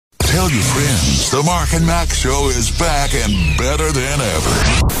Tell your friends the Mark and Mack Show is back and better than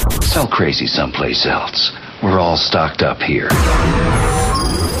ever. Sell crazy someplace else. We're all stocked up here.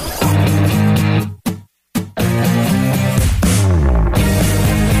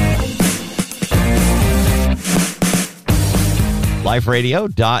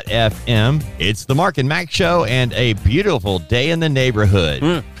 LifeRadio.fm. It's the Mark and Mack Show and a beautiful day in the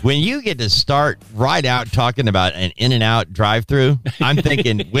neighborhood. When you get to start right out talking about an In-N-Out drive-through, I'm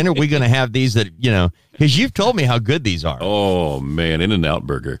thinking, when are we going to have these that, because you've told me how good these are. Oh, man, In-N-Out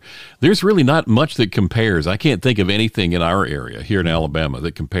burger. There's really not much that compares. I can't think of anything in our area here in Alabama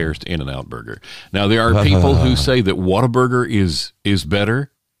that compares to In-N-Out burger. Now, there are people who say that Whataburger is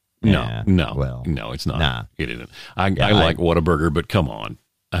better. No, it's not. Nah. It isn't. I like Whataburger, but come on.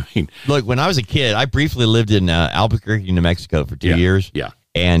 I mean, look, when I was a kid, I briefly lived in Albuquerque, New Mexico for 2 years. Yeah.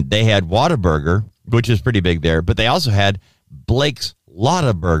 And they had Whataburger, which is pretty big there, but they also had Blake's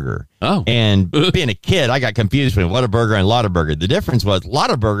Lottaburger. Oh. And being a kid, I got confused between Whataburger and Lottaburger. The difference was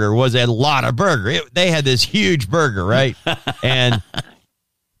Lottaburger was a Lottaburger. They had this huge burger, right? And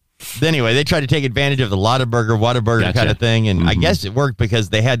anyway, they tried to take advantage of the Whataburger kind of thing, and I guess it worked because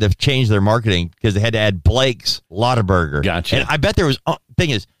they had to change their marketing because they had to add Blake's Lottaburger. Gotcha. And I bet there was,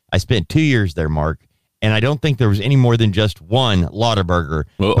 thing is, I spent 2 years there, Mark, and I don't think there was any more than just one Lottaburger,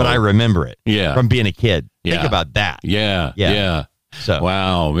 but I remember it from being a kid. Think about that. Yeah. So,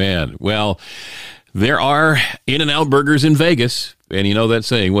 wow, man. Well, there are In-N-Out burgers in Vegas, and you know that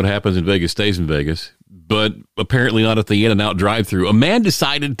saying, what happens in Vegas stays in Vegas. But apparently not at the In-N-Out drive-thru. A man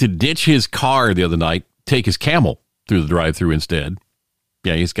decided to ditch his car the other night, take his camel through the drive-thru instead.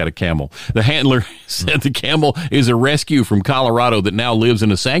 Yeah, he's got a camel. The handler said the camel is a rescue from Colorado that now lives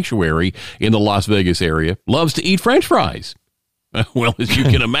in a sanctuary in the Las Vegas area. Loves to eat French fries. Well, as you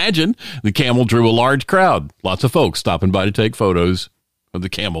can imagine, the camel drew a large crowd. Lots of folks stopping by to take photos of the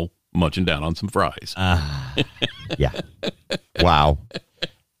camel munching down on some fries. Yeah. Wow.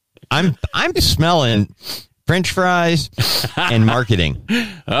 I'm smelling French fries and marketing.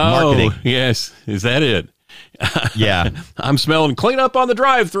 Oh, yes. Is that it? Yeah. I'm smelling clean up on the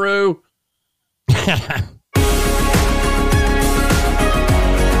drive-thru.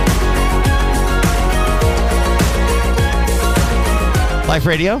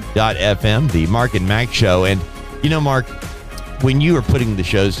 LifeRadio.fm, the Mark and Mack Show. And, Mark, when you are putting the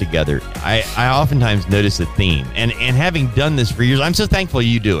shows together, I oftentimes notice a theme. And having done this for years, I'm so thankful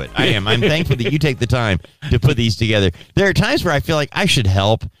you do it. I am. I'm thankful that you take the time to put these together. There are times where I feel like I should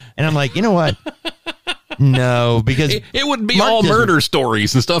help. And I'm like, you know what? No, because it would be all murder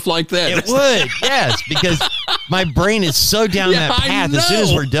stories and stuff like that. It would, yes, because my brain is so down that path as soon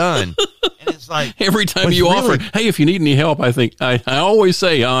as we're done. And it's like every time you offer, hey, if you need any help, I think I always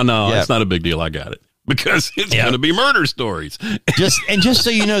say, oh no, it's not a big deal. I got it. Because it's going to be murder stories. Just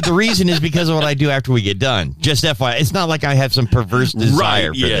so you know, the reason is because of what I do after we get done. Just FYI, it's not like I have some perverse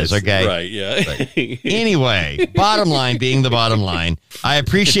desire for this, okay? Right, yeah. But anyway, bottom line being the bottom line, I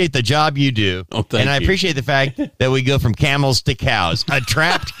appreciate the job you do. Oh, thank you. I appreciate the fact that we go from camels to cows. A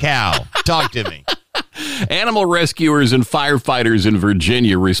trapped cow. Talk to me. Animal rescuers and firefighters in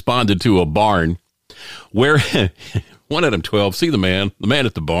Virginia responded to a barn where... 1 Adam 12, see the man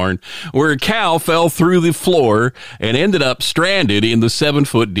at the barn, where a cow fell through the floor and ended up stranded in the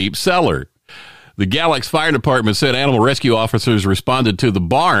 7-foot deep cellar. The Galax Fire Department said animal rescue officers responded to the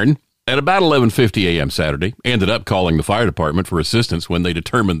barn at about 11:50 a.m. Saturday, ended up calling the fire department for assistance when they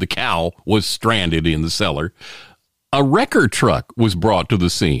determined the cow was stranded in the cellar. A wrecker truck was brought to the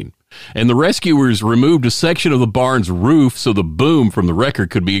scene, and the rescuers removed a section of the barn's roof so the boom from the wrecker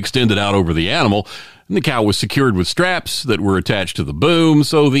could be extended out over the animal. And the cow was secured with straps that were attached to the boom,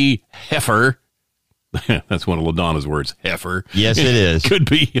 so the heifer, that's one of LaDonna's words, heifer. Yes, it is.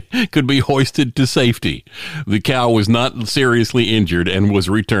 could be hoisted to safety. The cow was not seriously injured and was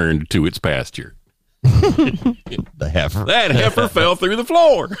returned to its pasture. The heifer. That heifer fell through the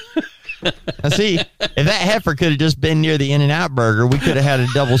floor. Now, see, if that heifer could have just been near the In-N-Out burger, we could have had a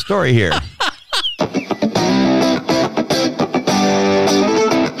double story here.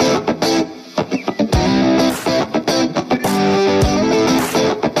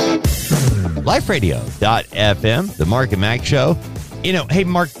 LifeRadio.fm, the Mark and Mack Show. Hey,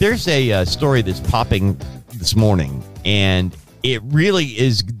 Mark, there's a story that's popping this morning, and it really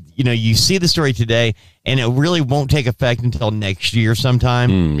is, you see the story today, and it really won't take effect until next year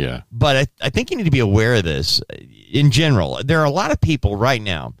sometime. Yeah. But I think you need to be aware of this in general. There are a lot of people right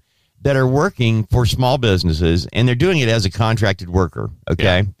now that are working for small businesses, and they're doing it as a contracted worker, okay?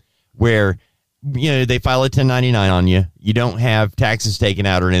 Yeah. Where they file a 1099 on you. You don't have taxes taken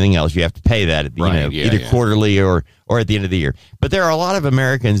out or anything else. You have to pay that at the, either quarterly or at the end of the year. But there are a lot of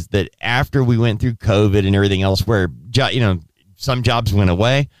Americans that after we went through COVID and everything else, where some jobs went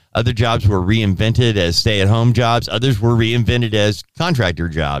away, other jobs were reinvented as stay-at-home jobs, others were reinvented as contractor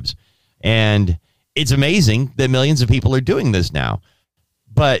jobs, and it's amazing that millions of people are doing this now.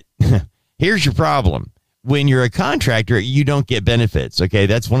 But here's your problem. When you're a contractor, you don't get benefits, okay?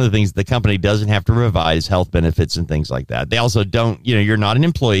 That's one of the things the company doesn't have to provide is health benefits and things like that. They also don't, you're not an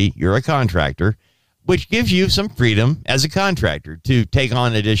employee, you're a contractor, which gives you some freedom as a contractor to take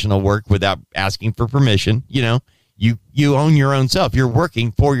on additional work without asking for permission. You own your own self. You're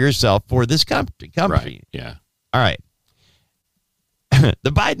working for yourself for this company. Right, yeah. All right.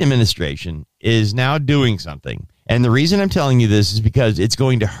 The Biden administration is now doing something. And the reason I'm telling you this is because it's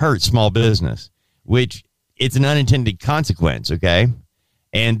going to hurt small business, which it's an unintended consequence, okay?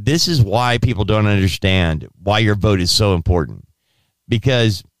 And this is why people don't understand why your vote is so important.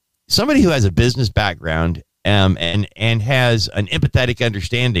 Because somebody who has a business background and has an empathetic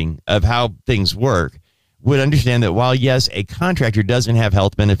understanding of how things work would understand that while, yes, a contractor doesn't have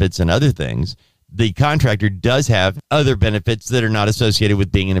health benefits and other things, the contractor does have other benefits that are not associated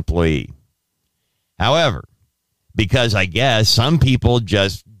with being an employee. However, because I guess some people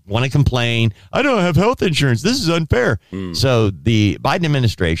just want to complain, I don't have health insurance, this is unfair. So the Biden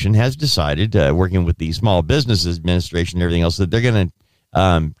administration has decided, working with the Small Business Administration and everything else, that they're going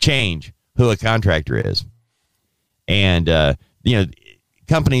to change who a contractor is. And,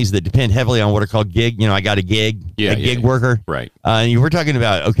 companies that depend heavily on what are called gig, I got a gig, gig worker. Right. We're talking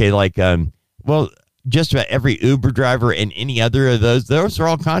about, just about every Uber driver and any other of those are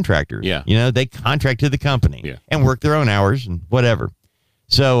all contractors. Yeah. They contract to the company and work their own hours and whatever.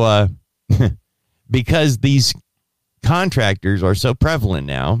 So because these contractors are so prevalent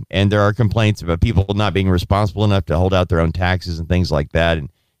now, and there are complaints about people not being responsible enough to hold out their own taxes and things like that, and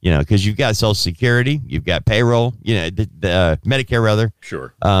because you've got Social Security, you've got payroll, the Medicare rather,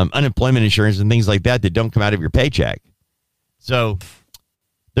 sure, unemployment insurance and things like that don't come out of your paycheck. So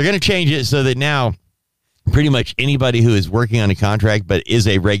they're going to change it so that now pretty much anybody who is working on a contract but is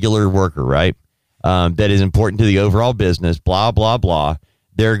a regular worker, right, that is important to the overall business, blah, blah, blah,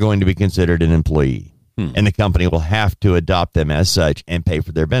 they're going to be considered an employee. And the company will have to adopt them as such and pay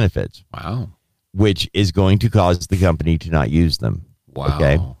for their benefits. Wow. Which is going to cause the company to not use them. Wow.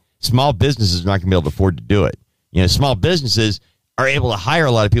 Okay. Small businesses are not going to be able to afford to do it. Small businesses are able to hire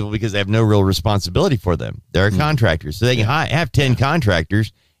a lot of people because they have no real responsibility for them. They're contractors. So they can have 10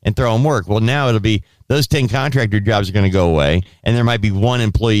 contractors and throw them work. Well, now it'll be those 10 contractor jobs are going to go away, and there might be one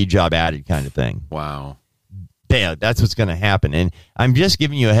employee job added kind of thing. Wow. Yeah, that's what's going to happen. And I'm just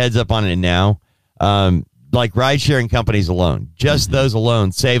giving you a heads up on it now. Like ride-sharing companies alone, just those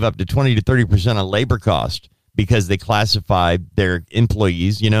alone save up to 20 to 30% on labor cost because they classify their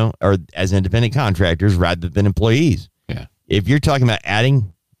employees, or as independent contractors rather than employees. Yeah. If you're talking about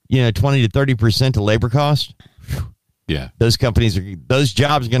adding, 20 to 30% to labor cost, those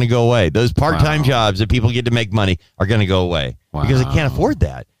jobs are going to go away. Those part-time jobs that people get to make money are going to go away because they can't afford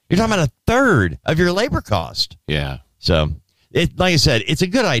that. You're talking about a third of your labor cost. Yeah. So, like I said, it's a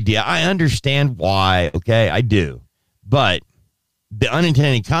good idea. I understand why. Okay, I do. But the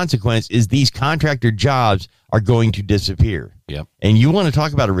unintended consequence is these contractor jobs are going to disappear. Yep. And you want to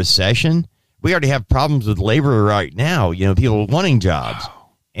talk about a recession? We already have problems with labor right now. People wanting jobs. Wow.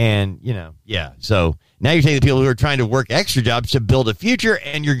 And, so now you're taking the people who are trying to work extra jobs to build a future,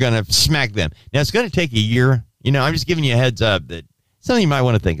 and you're going to smack them. Now, it's going to take a year. I'm just giving you a heads up that something you might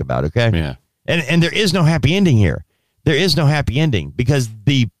want to think about, okay? Yeah. And there is no happy ending here. There is no happy ending because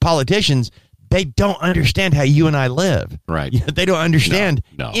the politicians, they don't understand how you and I live. Right. They don't understand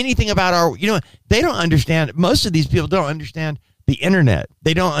anything about they don't understand. Most of these people don't understand the internet.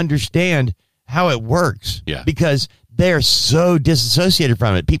 They don't understand how it works because they are so disassociated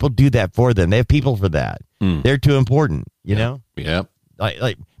from it. People do that for them. They have people for that. They're too important, you know? Yep.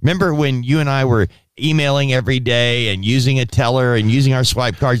 Like, remember when you and I were emailing every day and using a teller and using our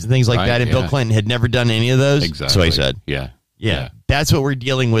swipe cards and things like that, and Bill Clinton had never done any of those? Exactly. So he said. Yeah. That's what we're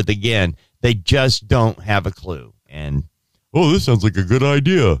dealing with again. They just don't have a clue. And, this sounds like a good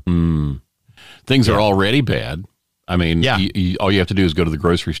idea. Things are already bad. I mean, all you have to do is go to the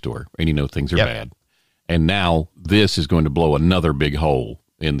grocery store and things are bad. And now this is going to blow another big hole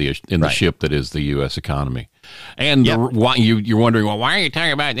in the ship that is the U.S. economy. And you're wondering, well, why are you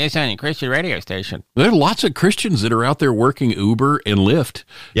talking about this on a Christian radio station? There are lots of Christians that are out there working Uber and Lyft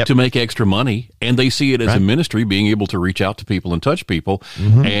to make extra money, and they see it as a ministry, being able to reach out to people and touch people.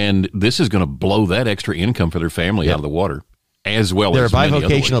 And this is going to blow that extra income for their family out of the water. as well there as are many other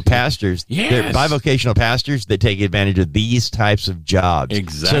bivocational ways. pastors. Yes. There are bivocational pastors that take advantage of these types of jobs.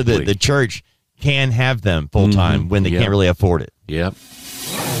 Exactly. So that the church can have them full time when they can't really afford it. Yep.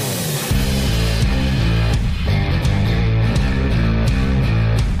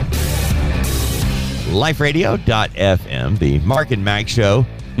 LifeRadio.fm, the Mark and Mack Show.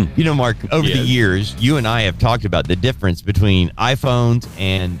 You know, Mark, over the years, you and I have talked about the difference between iPhones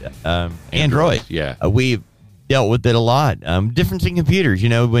and Android. Yeah. We've dealt with it a lot. Difference in computers. You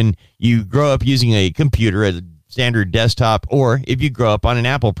know, when you grow up using a computer as a standard desktop, or if you grow up on an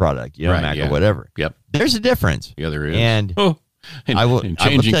Apple product, you know, Mac or whatever. Yep. There's a difference. Yeah, there is. And and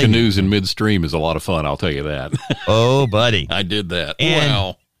changing canoes in midstream is a lot of fun, I'll tell you that. Oh, buddy. I did that. And,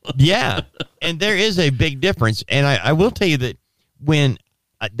 wow. Yeah. And there is a big difference. And I will tell you that when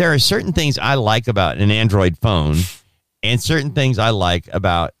there are certain things I like about an Android phone and certain things I like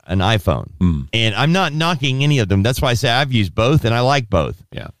about an iPhone. And I'm not knocking any of them. That's why I say I've used both and I like both.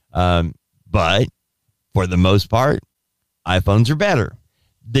 Yeah. But for the most part, iPhones are better.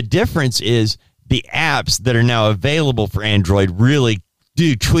 The difference is the apps that are now available for Android really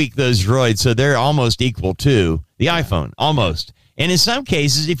do tweak those droids so they're almost equal to the iPhone, almost. And in some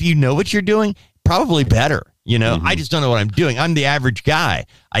cases, if you know what you're doing, probably better. You know, I just don't know what I'm doing. I'm the average guy.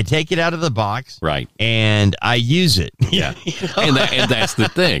 I take it out of the box, right, and I use it. Yeah, you know? and that's the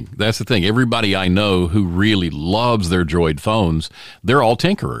thing. That's the thing. Everybody I know who really loves their Droid phones, they're all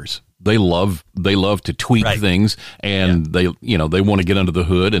tinkerers. They love to tweak things, and they want to get under the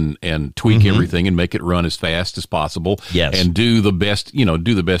hood and tweak everything and make it run as fast as possible. Yes. And do the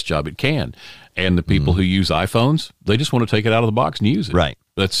best job it can. And the people who use iPhones, they just want to take it out of the box and use it. Right.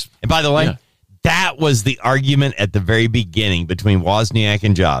 And by the way, that was the argument at the very beginning between Wozniak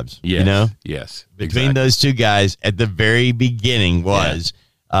and Jobs. Yes. You know? Yes. Between those two guys at the very beginning was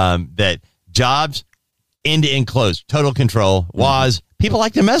that Jobs, end-to-end closed, total control. Woz, people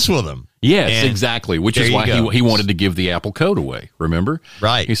like to mess with him. Yes, And exactly. Which is why he wanted to give the Apple code away. Remember,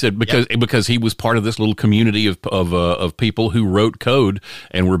 right? He said because he was part of this little community of people who wrote code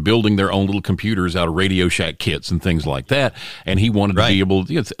and were building their own little computers out of Radio Shack kits and things like that. And he wanted to be able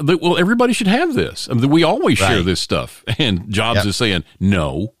to. Well, everybody should have this. I mean, we always share this stuff. And Jobs is saying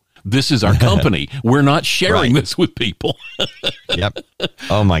no. This is our company. We're not sharing this with people. Yep.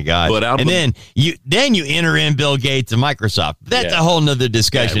 Oh my God. Then you enter in Bill Gates and Microsoft. That's a whole nother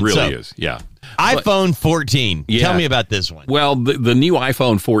discussion. Yeah, it really is. Yeah. iPhone 14. Tell me about this one. Well, the new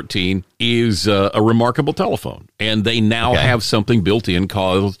iPhone 14 is a remarkable telephone, and they now have something built in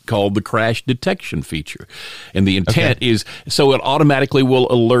called the crash detection feature. And the intent is so it automatically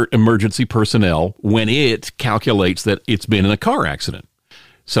will alert emergency personnel when it calculates that it's been in a car accident.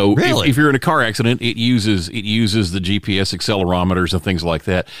 So if you're in a car accident, it uses the GPS accelerometers and things like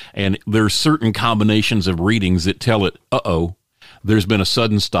that. And there's certain combinations of readings that tell it, there's been a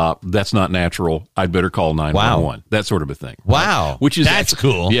sudden stop. That's not natural. I'd better call 911. Wow. That sort of a thing. Wow. That's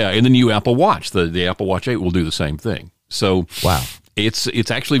cool. Yeah. And the new Apple Watch, the Apple Watch 8 will do the same thing. So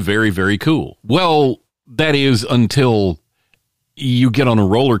it's actually very, very cool. Well, that is until you get on a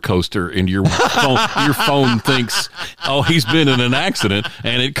roller coaster and your phone thinks, oh, he's been in an accident,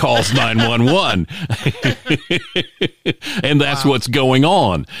 and it calls 911. And that's what's going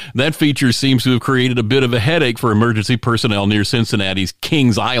on. That feature seems to have created a bit of a headache for emergency personnel near Cincinnati's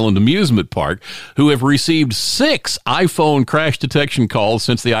Kings Island amusement park, who have received 6 iPhone crash detection calls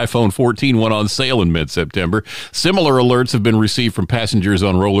since the iPhone 14 went on sale in mid-September. Similar alerts have been received from passengers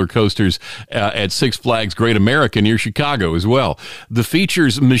on roller coasters at Six Flags Great America near Chicago as well. The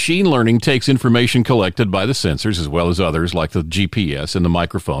feature's machine learning takes information collected by the sensors, as well as others like the GPS and the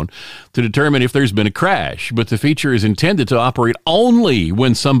microphone, to determine if there's been a crash. But the feature is intended to operate only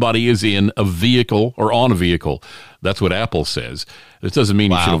when somebody is in a vehicle or on a vehicle. That's what Apple says. This doesn't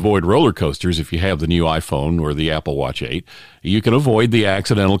mean you should avoid roller coasters if you have the new iPhone or the Apple Watch 8. You can avoid the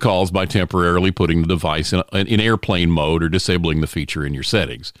accidental calls by temporarily putting the device in airplane mode or disabling the feature in your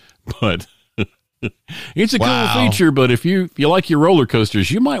settings. But it's a cool feature, but if you like your roller coasters,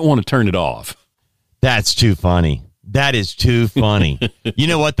 you might want to turn it off. That's too funny. That is too funny. You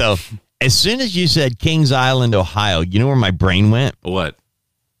know what, though? As soon as you said Kings Island, Ohio, you know where my brain went? What?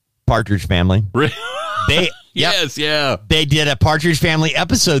 Partridge Family. Yes, yeah. They did a Partridge Family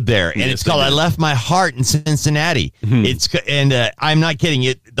episode there, and it's called "I Left My Heart in Cincinnati." I'm not kidding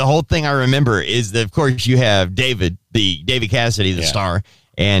you. The whole thing I remember is that, of course, you have David Cassidy, the star,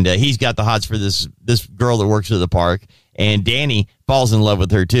 and he's got the hots for this girl that works at the park, and Danny falls in love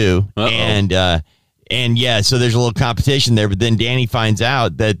with her too, and so there's a little competition there. But then Danny finds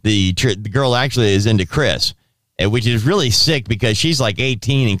out that the girl actually is into Chris. which is really sick because she's like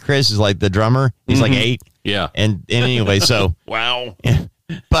 18 and Chris is like the drummer. He's like 8. Yeah. And anyway, so. Wow.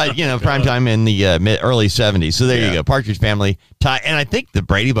 But, prime time in the early 70s. So there you go. Partridge Family. And I think the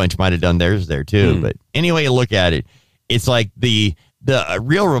Brady Bunch might have done theirs there, too. But anyway, look at it. It's like the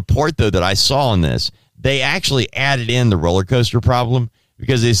real report, though, that I saw on this, they actually added in the roller coaster problem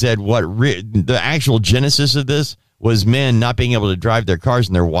because they said the actual genesis of this was men not being able to drive their cars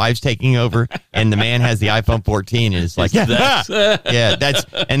and their wives taking over. And the man has the iPhone 14 and it's like,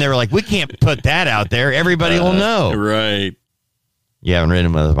 and they were like, we can't put that out there. Everybody will know. Right. You haven't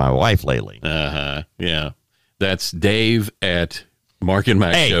ridden with my wife lately. Yeah. That's Dave at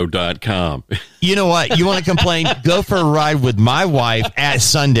markandmackshow.com. You know what? You want to complain? Go for a ride with my wife at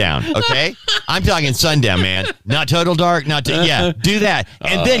sundown, okay? I'm talking sundown, man. Not total dark. Do that.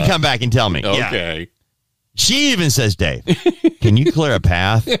 And then come back and tell me. Okay. Yeah. She even says, Dave, can you clear a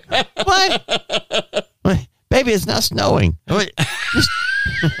path? What? Baby, it's not snowing.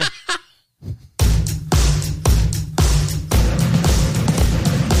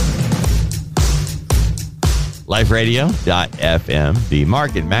 LifeRadio.fm, the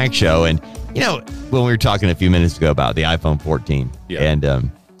Mark and Mack Show. And, when we were talking a few minutes ago about the iPhone 14, and, a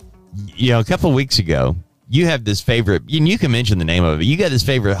couple of weeks ago, you have this favorite, and you can mention the name of it. You got this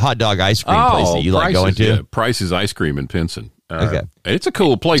favorite hot dog ice cream place that you like going to? Yeah, Price's Ice Cream in Pinson. Okay. It's a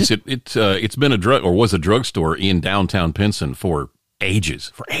cool place. It's been was a drugstore in downtown Pinson for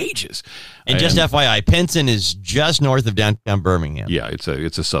ages. And just FYI, Pinson is just north of downtown Birmingham. Yeah, it's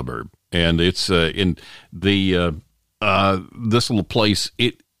a suburb. And it's in the this little place.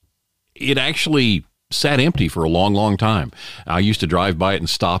 It actually sat empty for a long, long time. I used to drive by it and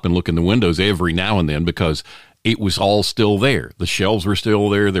stop and look in the windows every now and then because it was all still there. The shelves were still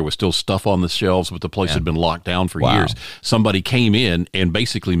there. There was still stuff on the shelves, but the place had been locked down for years. Somebody came in and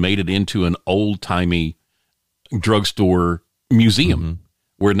basically made it into an old-timey drugstore museum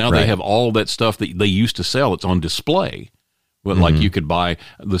where now they have all that stuff that they used to sell. It's on display. Well, like you could buy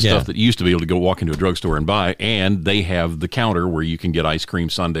the stuff that you used to be able to go walk into a drugstore and buy, and they have the counter where you can get ice cream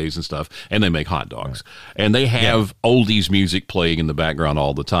sundaes and stuff, and they make hot dogs. And they have oldies music playing in the background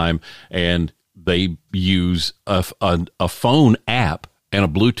all the time, and they use a phone app and a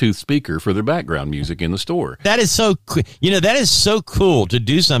Bluetooth speaker for their background music in the store. That is so that is so cool to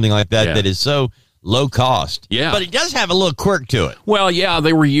do something like that that is so low cost. Yeah. But it does have a little quirk to it. Well, yeah,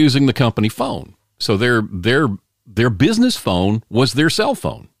 they were using the company phone. So their business phone was their cell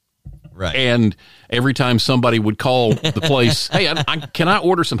phone. Right. And every time somebody would call the place, hey, can I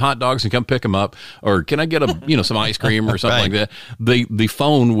order some hot dogs and come pick them up? Or can I get some ice cream or something like that? The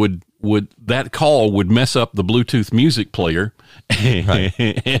phone would that call would mess up the Bluetooth music player.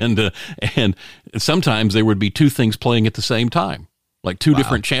 and sometimes there would be two things playing at the same time. Like two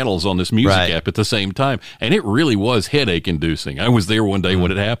different channels on this music app at the same time. And it really was headache inducing. I was there one day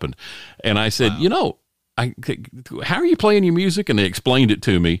when it happened. And I said, how are you playing your music? And they explained it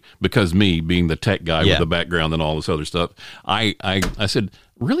to me because me being the tech guy with the background and all this other stuff, I said,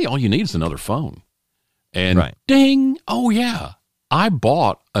 really all you need is another phone. And ding, oh yeah. I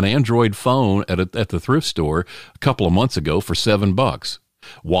bought an Android phone at the thrift store a couple of months ago for $7.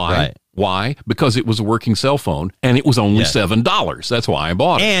 Why? Right. Why? Because it was a working cell phone, and it was only $7. That's why I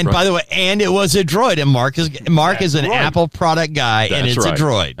bought it. And by the way, and it was a Droid. And Mark is an Apple product guy, and it's a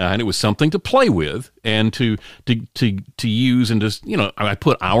Droid. And it was something to play with and to use, and just I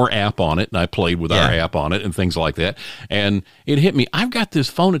put our app on it, and I played with our app on it, and things like that. And it hit me. I've got this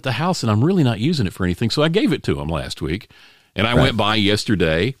phone at the house, and I'm really not using it for anything. So I gave it to him last week, and I went by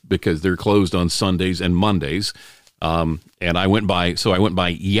yesterday because they're closed on Sundays and Mondays. And I went by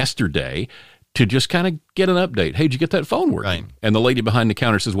yesterday to just kind of get an update. Hey, did you get that phone working? Right. And the lady behind the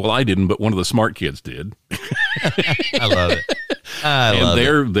counter says, well, I didn't, but one of the smart kids did. I love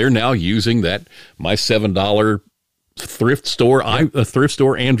it. They're now using my $7 thrift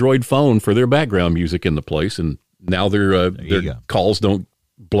store Android phone for their background music in the place. And now their calls don't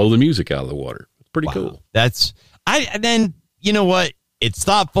blow the music out of the water. It's pretty cool. Then you know what? It's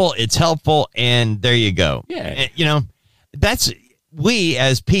thoughtful, it's helpful, and there you go. Yeah. We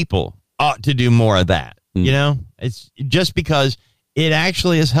as people ought to do more of that. It's just because it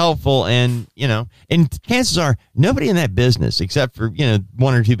actually is helpful, and chances are nobody in that business, except for,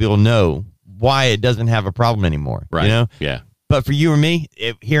 one or two people, know why it doesn't have a problem anymore. Right. Yeah. But for you or me,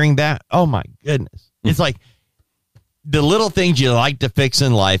 hearing that, oh my goodness. It's like, the little things you like to fix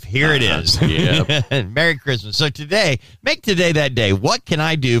in life, here it is. Yeah. Merry Christmas. So make today that day. What can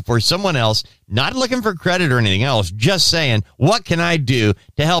I do for someone else? Not looking for credit or anything else, just saying, what can I do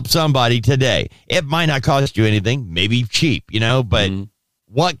to help somebody today? It might not cost you anything, maybe cheap, but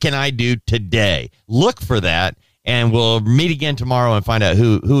what can I do today? Look for that and we'll meet again tomorrow and find out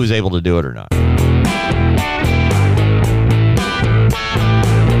who was able to do it or not.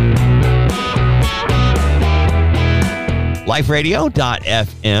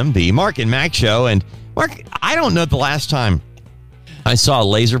 LifeRadio.fm, the Mark and Mack Show. And Mark, I don't know the last time I saw a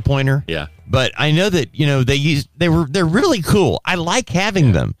laser pointer. Yeah. But I know that, they're really cool. I like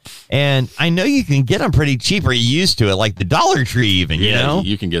having them. And I know you can get them pretty cheap, or you used to, at like the Dollar Tree even, you know?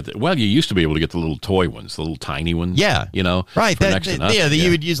 You can get you used to be able to get the little toy ones, the little tiny ones. Yeah. Right. Right. You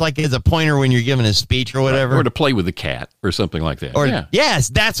would use like as a pointer when you're giving a speech or whatever. Or to play with the cat or something like that. Yes,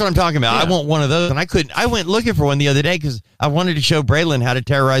 that's what I'm talking about. Yeah. I want one of those. And I went looking for one the other day because I wanted to show Braylon how to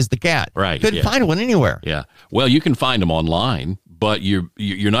terrorize the cat. Right. Couldn't find one anywhere. Yeah. Well, you can find them online, but you're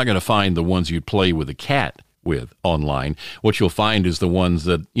not going to find the ones you'd play with a cat with online. What you'll find is the ones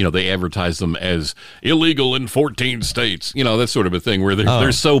that, they advertise them as illegal in 14 states, that sort of a thing where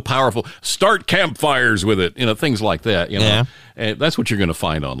they're so powerful. Start campfires with it, things like that, Yeah. And that's what you're going to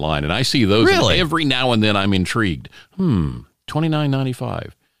find online. And I see those Really? and every now and then I'm intrigued.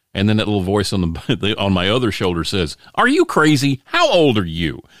 $29.95. And then that little voice on on my other shoulder says, "Are you crazy? How old are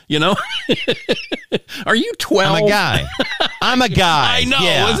you? Are you 12? I'm a guy. I know.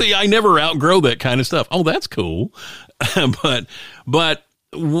 Yeah. See, I never outgrow that kind of stuff. Oh, that's cool. but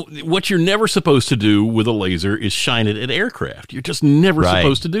what you're never supposed to do with a laser is shine it at aircraft. You're just never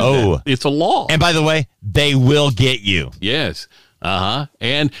supposed to do that. It's a law. And by the way, they will get you. Yes.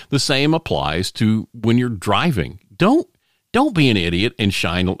 And the same applies to when you're driving. Don't be an idiot and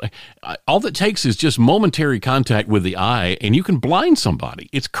shine. All that takes is just momentary contact with the eye, and you can blind somebody.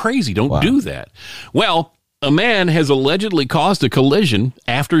 It's crazy. Don't do that. Well, a man has allegedly caused a collision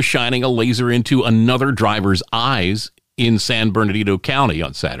after shining a laser into another driver's eyes in San Bernardino County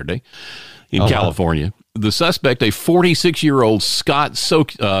on Saturday in California. The suspect, a 46-year-old Scott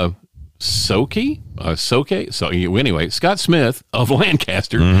Scott Smith of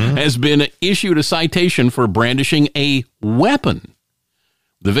Lancaster has been issued a citation for brandishing a weapon.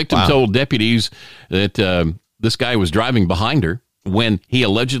 The victim told deputies that this guy was driving behind her when he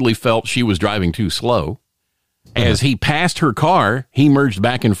allegedly felt she was driving too slow. As he passed her car, he merged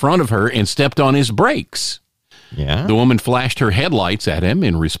back in front of her and stepped on his brakes. Yeah. The woman flashed her headlights at him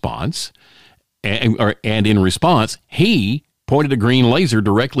in response, and in response, he pointed a green laser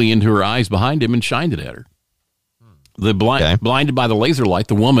directly into her eyes behind him and shined it at her. Blinded by the laser light,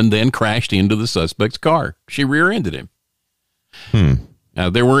 the woman then crashed into the suspect's car. She rear-ended him. Now,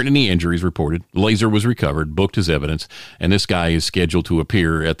 there weren't any injuries reported. The laser was recovered, booked as evidence, and this guy is scheduled to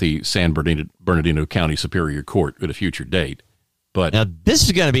appear at the San Bernardino County Superior Court at a future date. But now, this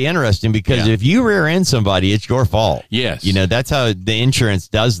is going to be interesting because if you rear-end somebody, it's your fault. Yes. That's how the insurance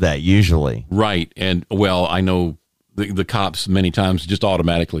does that usually. Right. And, well, I know the cops many times just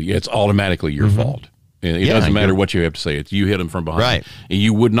it's automatically your fault. And it doesn't matter what you have to say. It's you hit them from behind. Right. And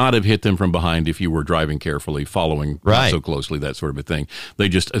you would not have hit them from behind if you were driving carefully, following so closely, that sort of a thing. They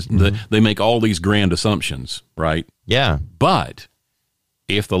just they make all these grand assumptions, right? Yeah. But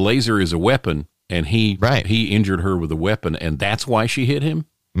if the laser is a weapon and he injured her with a weapon and that's why she hit him,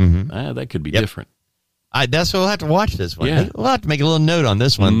 that could be different. That's why we'll have to watch this one. Yeah. We'll have to make a little note on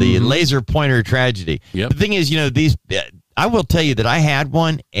this one, the laser pointer tragedy. Yep. The thing is, these. I will tell you that I had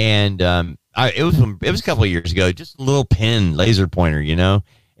one, and it was a couple of years ago, just a little pin laser pointer,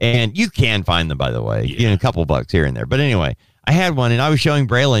 and you can find them, by the way, a couple bucks here and there. But anyway, I had one, and I was showing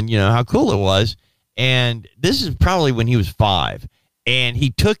Braylon, how cool it was, and this is probably when he was 5, and he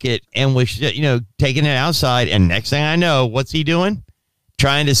took it and was, taking it outside, and next thing I know, what's he doing?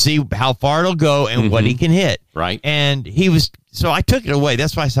 Trying to see how far it'll go and what he can hit. Right. And so I took it away.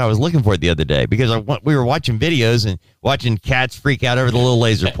 That's why I was looking for it the other day, because we were watching videos and watching cats freak out over the little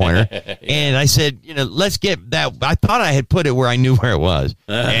laser pointer. And I said, let's get that. I thought I had put it where I knew where it was.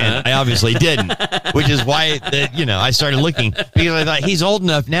 And I obviously didn't, which is why, I started looking, because I thought he's old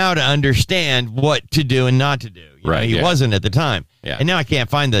enough now to understand what to do and not to do. He wasn't at the time. Yeah. And now I can't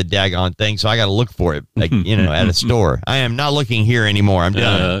find the daggone thing, so I got to look for it, at a store. I am not looking here anymore. I'm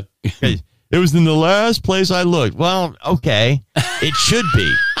done. It was in the last place I looked. Well, okay. It should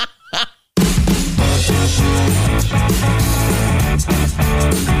be.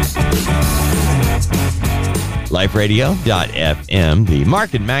 LifeRadio.fm, the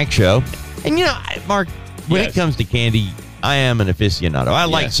Mark and Mack Show. And, Mark, when it comes to candy, I am an aficionado. I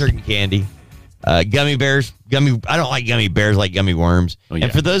like certain candy. Gummy bears. I don't like gummy bears like gummy worms. Oh, yeah.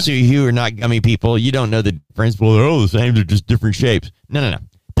 And for those of you who are not gummy people, you don't know the difference. Well, they're all the same. They're just different shapes. No.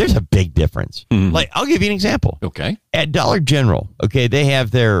 There's a big difference. Like, I'll give you an example. Okay. At Dollar General, they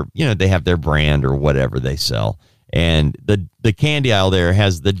have their brand or whatever they sell. And the candy aisle there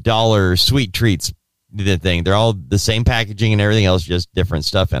has the dollar sweet treats the thing. They're all the same packaging and everything else, just different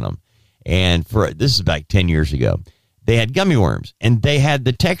stuff in them. And this is about 10 years ago, they had gummy worms, and they had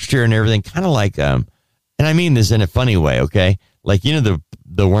the texture and everything kind of like, and I mean this in a funny way, okay? Like, the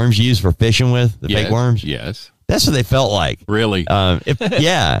worms you use for fishing with, the fake worms? Yes. That's what they felt like. Really?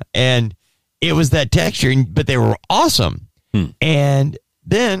 Yeah. And it was that texture, but they were awesome. And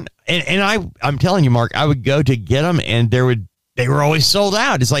then, I'm telling you, Mark, I would go to get them, and they were always sold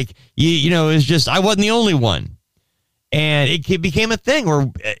out. It's like, it was just, I wasn't the only one. And it became a thing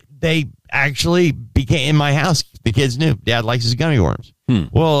where they actually became in my house. The kids knew Dad likes his gummy worms.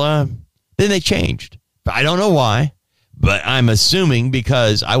 Well, then they changed. I don't know why, but I'm assuming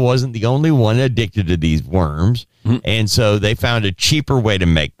because I wasn't the only one addicted to these worms. And so they found a cheaper way to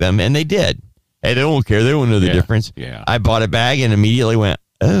make them, and they did. Hey, they don't care. They don't know the difference. Yeah. I bought a bag and immediately went,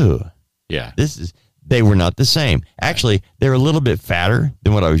 oh, yeah, they were not the same. Actually, they were a little bit fatter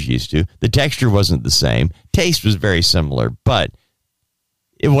than what I was used to. The texture wasn't the same. Taste was very similar, but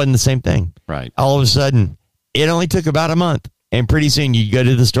it wasn't the same thing. Right. All of a sudden, it only took about a month, and pretty soon you go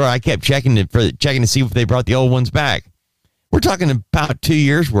to the store. I kept checking to see if they brought the old ones back. We're talking about 2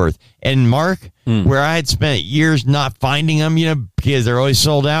 years worth. And Mark, where I had spent years not finding them, because they're always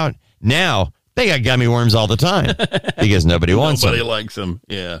sold out. Now they got gummy worms all the time because nobody wants them. Nobody likes them.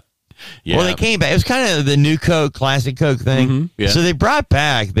 Yeah. Well, they came back. It was kind of the new Coke, classic Coke thing. Yeah. So they brought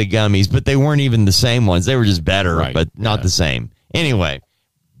back the gummies, but they weren't even the same ones. They were just better, but not the same. Anyway,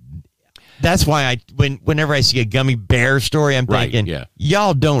 that's why whenever I see a gummy bear story, I'm thinking,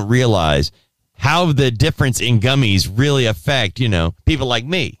 y'all don't realize how the difference in gummies really affect, people like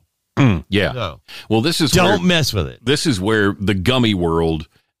me. Yeah. So, well, don't mess with it. This is where the gummy world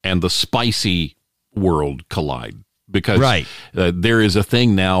and the spicy world collide. Because there is a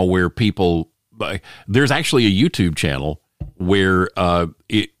thing now where people, there's actually a YouTube channel where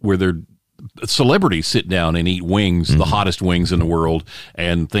celebrities sit down and eat wings, the hottest wings in the world,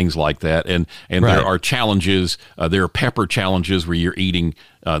 and things like that. And there are challenges. There are pepper challenges where you're eating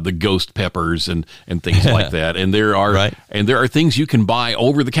the ghost peppers and things like that. And there are things you can buy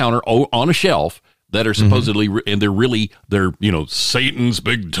over the counter on a shelf that are supposedly, and they're Satan's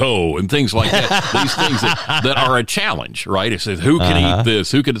big toe and things like that. These things that are a challenge, right? It says, who can eat this?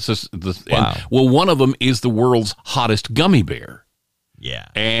 Who can this? Wow. And, one of them is the world's hottest gummy bear. Yeah.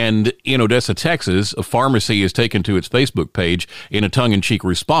 And in Odessa, Texas, a pharmacy has taken to its Facebook page in a tongue-in-cheek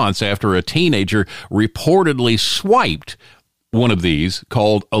response after a teenager reportedly swiped one of these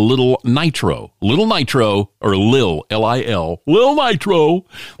called a Little Nitro. Little Nitro, or Lil, L-I-L, Lil Nitro,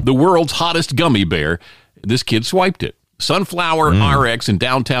 the world's hottest gummy bear. This kid swiped it. Sunflower RX in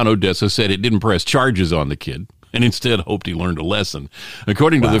downtown Odessa said it didn't press charges on the kid and instead hoped he learned a lesson.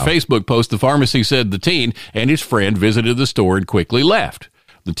 According to the Facebook post, the pharmacy said the teen and his friend visited the store and quickly left.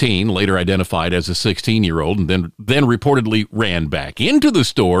 The teen, later identified as a 16-year-old, and then reportedly ran back into the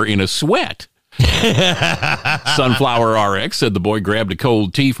store in a sweat. Sunflower RX said the boy grabbed a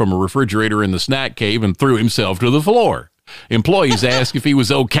cold tea from a refrigerator in the snack cave and threw himself to the floor. Employees asked if he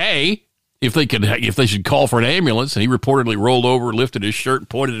was okay, if they should call for an ambulance, and he reportedly rolled over, lifted his shirt,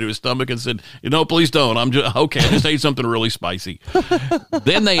 pointed to his stomach, and said, please don't. I'm just okay. I just ate something really spicy.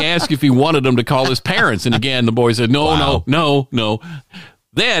 Then they asked if he wanted them to call his parents, and again the boy said no.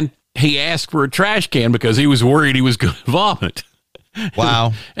 Then he asked for a trash can because he was worried he was going to vomit.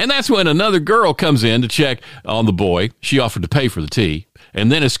 Wow. And that's when another girl comes in to check on the boy. She offered to pay for the tea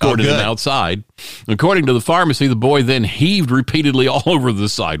and then escorted him outside. According to the pharmacy, the boy then heaved repeatedly all over the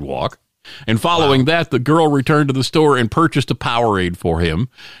sidewalk. And following that, the girl returned to the store and purchased a Powerade for him.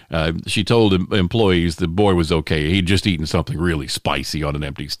 She told employees the boy was okay. He'd just eaten something really spicy on an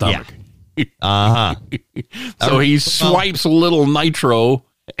empty stomach. Yeah. So he swipes a Little Nitro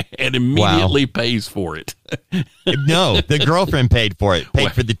and immediately pays for it. No, the girlfriend paid for it.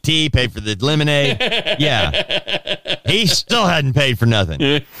 Paid for the tea, paid for the lemonade. Yeah. He still hadn't paid for nothing.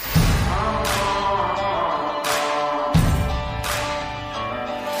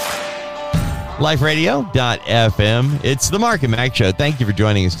 LifeRadio.fm. It's the Mark Mack Show. Thank you for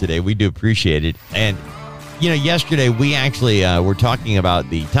joining us today. We do appreciate it. And, yesterday we actually were talking about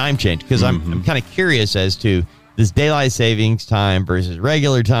the time change because I'm kind of curious as to this daylight savings time versus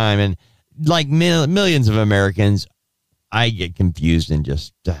regular time. And like millions of Americans, I get confused and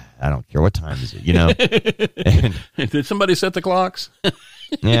just, I don't care. What time is it, Did somebody set the clocks?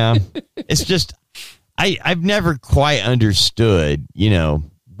 Yeah. It's just, I've never quite understood,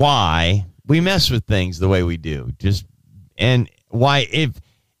 why we mess with things the way we do. And why, if,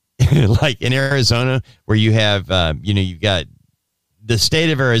 like in Arizona, where you have, you've got the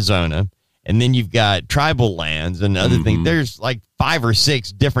state of Arizona, and then you've got tribal lands and other things. There's like 5 or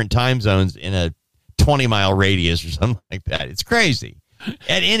 6 different time zones in a 20-mile radius or something like that. It's crazy.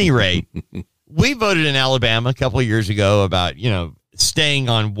 At any rate, we voted in Alabama a couple of years ago about, staying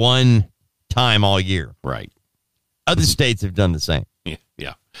on one time all year. Right. Other states have done the same.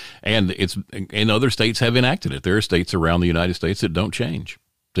 Yeah. And other states have enacted it. There are states around the United States that don't change.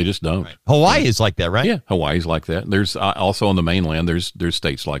 They just don't. Right. Hawaii is like that, right? Yeah, Hawaii's like that. There's also on the mainland, there's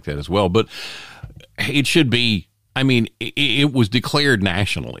states like that as well. But it should be, it was declared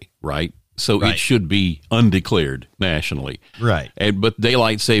nationally, right? So It should be undeclared nationally. Right. But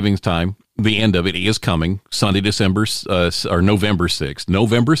daylight savings time, the end of it is coming Sunday, November 6th.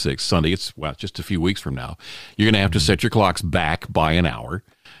 November 6th, Sunday. It's just a few weeks from now. You're going to have to set your clocks back by an hour.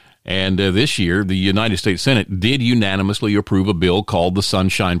 And this year, the United States Senate did unanimously approve a bill called the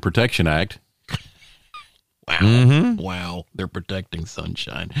Sunshine Protection Act. Wow. Mm-hmm. Wow. They're protecting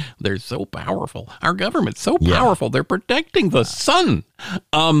sunshine. They're so powerful. Our government's so powerful. They're protecting the sun.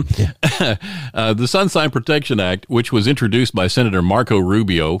 The Sunshine Protection Act, which was introduced by Senator Marco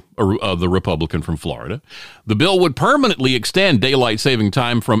Rubio, the Republican from Florida. The bill would permanently extend daylight saving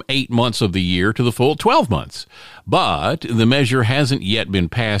time from 8 months of the year to the full 12 months. But the measure hasn't yet been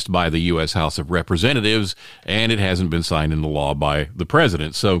passed by the U.S. House of Representatives, and it hasn't been signed into law by the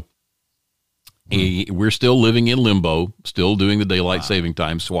president. So we're still living in limbo, still doing the daylight saving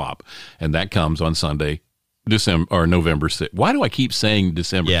time swap, and that comes on Sunday, November 6th. Why do I keep saying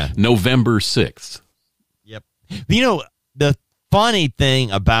December? Yeah. November 6th. Yep. The funny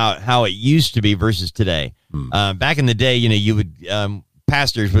thing about how it used to be versus today, back in the day, you would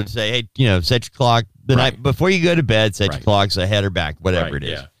pastors would say, hey, set your clock the night before you go to bed, set your clocks ahead or back, whatever it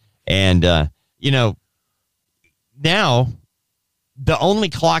is. Yeah. And, now the only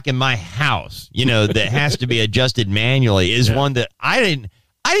clock in my house, that has to be adjusted manually is one that I didn't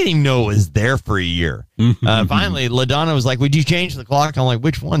even know it was there for a year. Finally, LaDonna was like, would you change the clock? I'm like,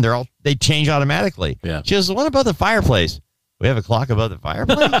 which one? They change automatically. Yeah. She goes, the one above the fireplace. We have a clock above the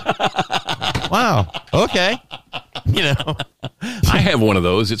fireplace? Wow. Okay. I have one of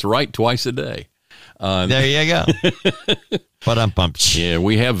those. It's right twice a day. There you go. But I'm pumped. Yeah,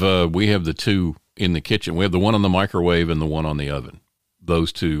 we have the two in the kitchen. We have the one on the microwave and the one on the oven.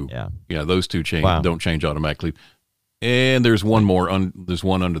 Those two, those two don't change automatically. And there's one more. There's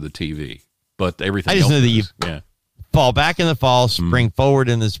one under the TV, but everything. I just else know that you fall back in the fall, spring forward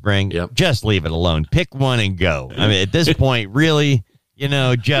in the spring. Yep. Just leave it alone. Pick one and go. At this point, really.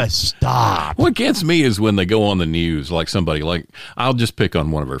 Just stop. What gets me is when they go on the news, like somebody, I'll just pick on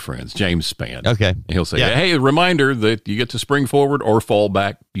one of our friends, James Spann. Okay. He'll say, hey, a reminder that you get to spring forward or fall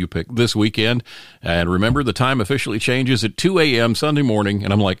back. You pick this weekend. And remember, the time officially changes at 2 a.m. Sunday morning.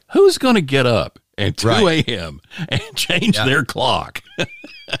 And I'm like, who's going to get up at 2 a.m. and change their clock?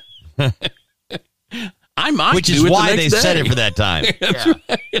 I might. Which is why they set it for that time.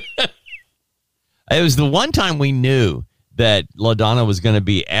 Right. It was the one time we knew that LaDonna was going to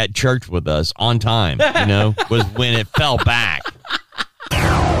be at church with us on time, was when it fell back.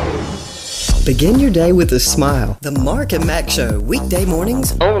 Begin your day with a smile. The Mark and Mack Show, weekday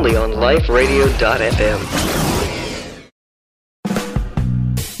mornings, only on liferadio.fm.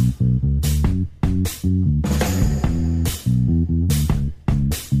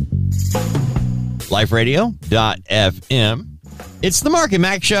 liferadio.fm. It's the Mark and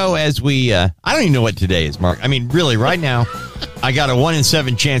Mack Show as we, I don't even know what today is, Mark. Really, right now, I got a 1 in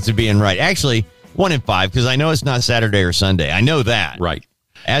 7 chance of being right. Actually, 1 in 5, because I know it's not Saturday or Sunday. I know that. Right.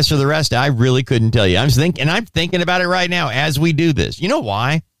 As for the rest, I really couldn't tell you. I'm thinking about it right now as we do this. You know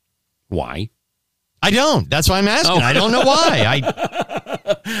why? Why? I don't. That's why I'm asking. I don't know why.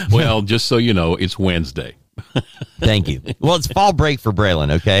 Well, just so you know, it's Wednesday. Thank you. Well, it's fall break for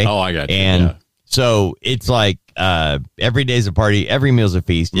Braylon, okay? Oh, I got you. And so it's like every day's a party, every meal's a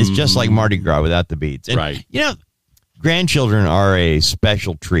feast. It's just like Mardi Gras without the beads. And, right. Grandchildren are a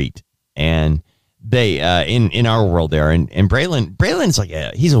special treat, and they in our world they are. And Braylon's like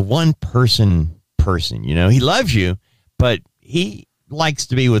he's a one person. He loves you, but he likes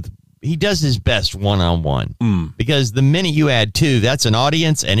to be with. He does his best one-on-one because the minute you add two, that's an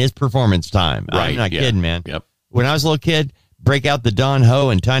audience and his performance time. Right. I'm not kidding, man. Yep. When I was a little kid, break out the Don Ho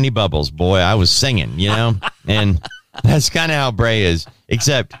and Tiny Bubbles. Boy, I was singing, and that's kind of how Bray is,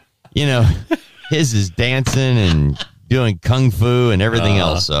 except, his is dancing and doing kung fu and everything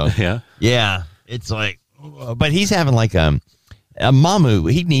else. So, yeah, it's like, but he's having like a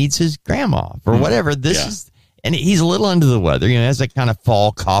mamu. He needs his grandma for whatever. This is. And he's a little under the weather, has that kind of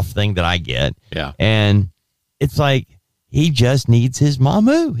fall cough thing that I get. Yeah. And it's like he just needs his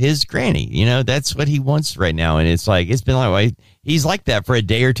mamu, his granny. That's what he wants right now. And it's like, it's been like, he's like that for a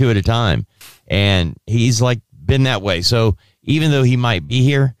day or two at a time. And he's like been that way. So even though he might be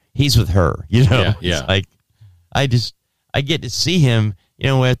here, he's with her, you know? Yeah. It's like, I get to see him, you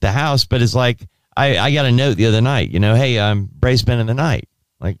know, at the house, but it's like, I got a note the other night, you know, hey, Bray's spending the night.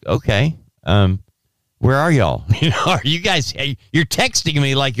 Like, okay. Where are y'all? You know, are you guys, you're texting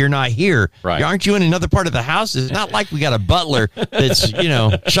me like you're not here. Right. Aren't you in another part of the house? It's not like we got a butler that's, you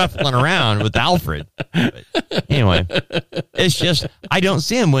know, shuffling around with Alfred. But anyway, it's just, I don't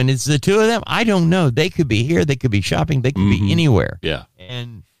see him when it's the two of them. I don't know. They could be here. They could be shopping. They could be anywhere. Yeah.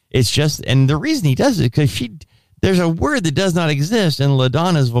 And it's just, and the reason he does it because there's a word that does not exist in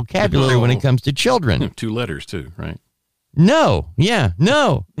LaDonna's vocabulary when it comes to children. 2 letters too, right? No. Yeah.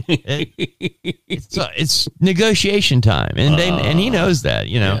 No. It's negotiation time. And he knows that,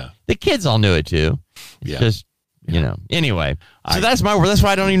 you know. Yeah. The kids all knew it too. It's just, you know. Anyway. So that's why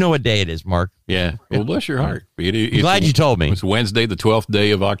I don't even know what day it is, Mark. Yeah. Well, bless your heart. Glad you told me. It's Wednesday, the 12th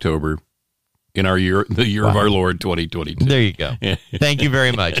day of October in our year, the year of our Lord 2022. There you go. Thank you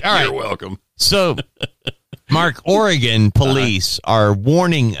very much. All right. You're welcome. So, Mark, Oregon police are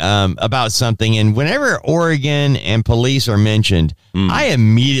warning about something, and whenever Oregon and police are mentioned, I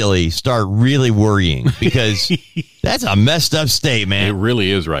immediately start really worrying because that's a messed up state, man. It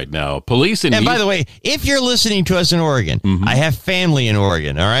really is right now. Police and by the way, if you're listening to us in Oregon, I have family in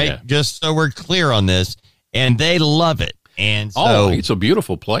Oregon, all right? Yeah. Just so we're clear on this, and they love it. And so, it's a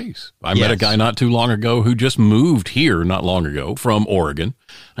beautiful place. I met a guy not too long ago who just moved here not long ago from Oregon.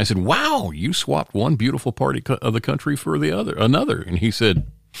 I said, wow, you swapped one beautiful part of the country for another. And he said,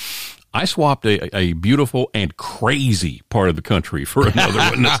 I swapped a beautiful and crazy part of the country for another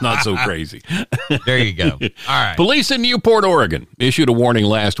one that's not so crazy. There you go. All right. Police in Newport, Oregon issued a warning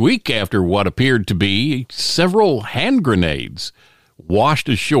last week after what appeared to be several hand grenades washed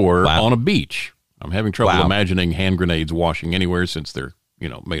ashore on a beach. I'm having trouble imagining hand grenades washing anywhere since they're, you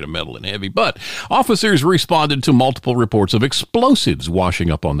know, made of metal and heavy. But officers responded to multiple reports of explosives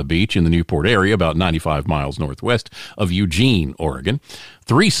washing up on the beach in the Newport area, about 95 miles northwest of Eugene, Oregon.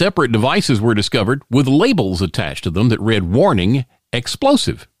 3 separate devices were discovered with labels attached to them that read, warning,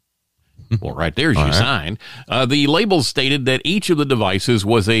 explosive. Well, right there's your sign. The labels stated that each of the devices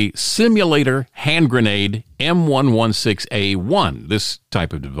was a simulator hand grenade M116A1. This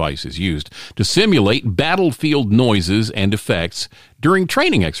type of device is used to simulate battlefield noises and effects during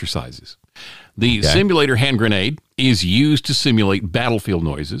training exercises. The simulator hand grenade is used to simulate battlefield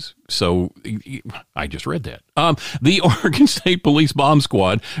noises. So I just read that. The Oregon State Police Bomb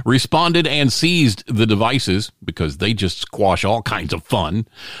Squad responded and seized the devices because they just squash all kinds of fun.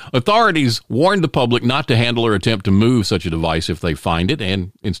 Authorities warned the public not to handle or attempt to move such a device if they find it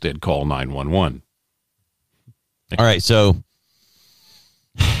and instead call 911. All right. So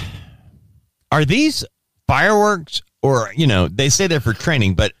are these fireworks or, you know, they say they're for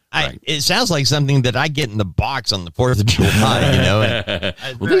training, but it sounds like something that I get in the box on the 4th of July, you know. And,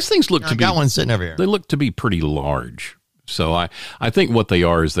 well, these things look to be... I got one sitting over here. They look to be pretty large. So I think what they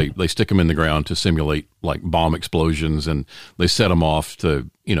are is they stick them in the ground to simulate like bomb explosions, and they set them off to,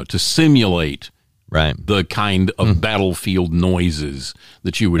 you know, to simulate the kind of battlefield noises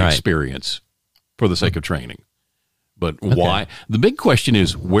that you would experience for the sake of training. But why? The big question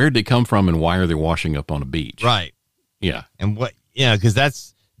is, where did they come from and why are they washing up on a beach? Right. Yeah. And what,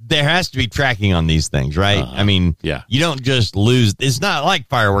 because there has to be tracking on these things, right? I mean, you don't just lose. It's not like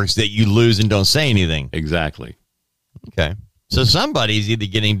fireworks that you lose and don't say anything. Exactly. Okay. So somebody's either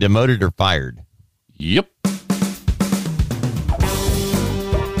getting demoted or fired. Yep.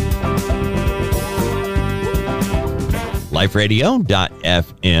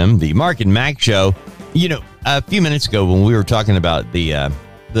 LifeRadio.fm, the Mark and Mack Show. You know, a few minutes ago when we were talking about the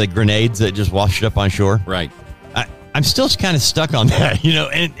grenades that just washed up on shore. Right. I'm still kind of stuck on that, you know,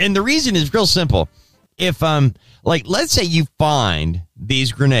 and the reason is real simple. If, like, let's say you find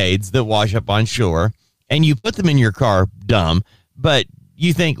these grenades that wash up on shore and you put them in your car, but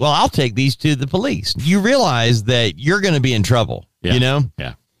you think, well, I'll take these to the police. You realize that you're going to be in trouble, you know?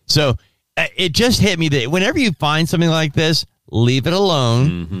 Yeah. So it just hit me that whenever you find something like this, leave it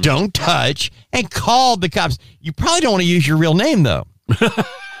alone, don't touch, and call the cops. You probably don't want to use your real name, though.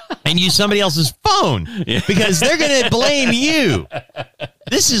 And use somebody else's phone because they're going to blame you.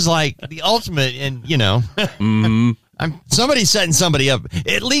 This is like the ultimate, and you know, somebody's setting somebody up.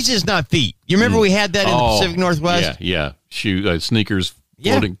 At least it's not feet. You remember we had that in the Pacific Northwest? Yeah. Sneakers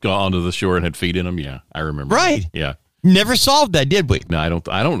floating onto the shore and had feet in them. Yeah, I remember. Right. Yeah. Never solved that, did we? No, I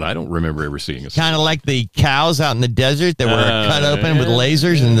don't remember ever seeing it. Kind of like the cows out in the desert that were cut open with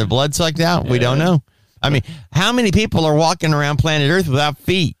lasers and their blood sucked out. We don't know. I mean, how many people are walking around planet Earth without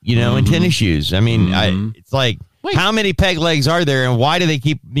feet, you know, and tennis shoes? I mean, it's like, how many peg legs are there and why do they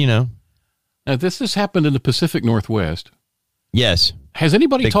keep, you know? Now, this has happened in the Pacific Northwest. Yes. Has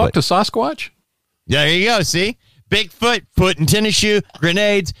anybody talked to Sasquatch? There you go. See? Bigfoot, foot in tennis shoe,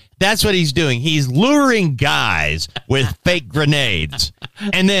 grenades. That's what he's doing. He's luring guys with fake grenades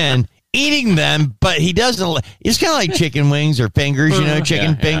and then eating them, but he doesn't. It's kind of like chicken wings or fingers,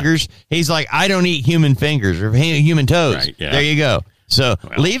 chicken fingers. He's like, I don't eat human fingers or human toes. Right, yeah. There you go. So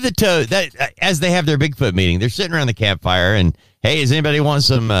leave the toe. That as they have their Bigfoot meeting, they're sitting around the campfire and, hey, does anybody want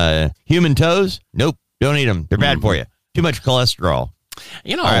some human toes? Nope. Don't eat them. They're bad for you. Too much cholesterol.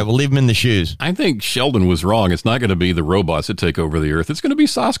 All right, we'll leave them in the shoes. I think Sheldon was wrong. It's not going to be the robots that take over the earth. It's going to be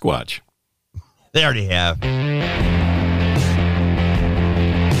Sasquatch. They already have.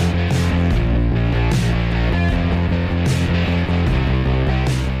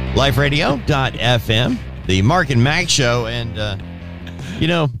 LifeRadio.fm, the Mark and Mack Show, and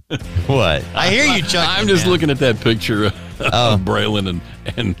what? I hear you, Chuck. I'm just looking at that picture of Braylon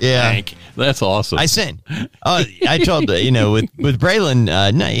and Hank. That's awesome. I told with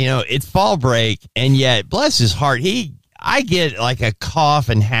Braylon, it's fall break, and yet bless his heart, I get like a cough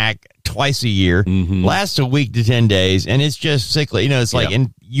and hack twice a year, lasts a week to 10 days, and it's just sickly. It's like,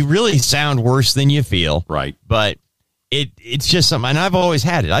 and you really sound worse than you feel, right? But it's just something, and I've always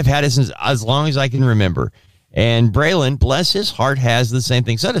had it. I've had it since as long as I can remember. And Braylon, bless his heart, has the same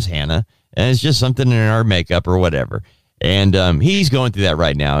thing. So does Hannah, and it's just something in our makeup or whatever. And he's going through that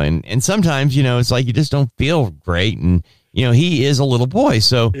right now. And sometimes, it's like you just don't feel great. And, he is a little boy.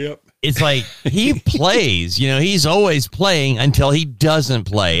 So it's like he plays, he's always playing until he doesn't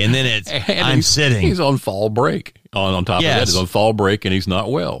play. And then I'm sitting. He's on fall break. On top of that, he's on fall break and he's not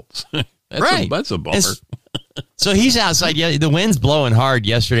well. That's a bummer. So he's outside. Yeah, the wind's blowing hard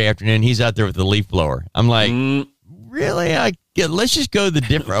yesterday afternoon. He's out there with the leaf blower. I'm like, really? Let's just go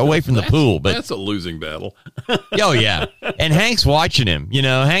away from the pool. But that's a losing battle. Oh, yeah. And Hank's watching him.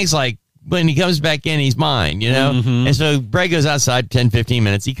 Hank's like, when he comes back in, he's mine, And so Bray goes outside 10, 15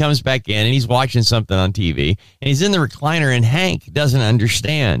 minutes. He comes back in, and he's watching something on TV. And he's in the recliner, and Hank doesn't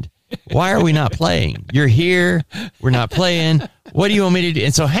understand. Why are we not playing? You're here. We're not playing. What do you want me to do?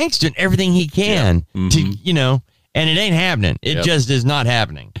 And so Hank's doing everything he can to, and it ain't happening. It just is not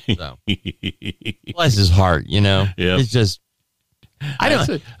happening. So bless his heart, It's just, That's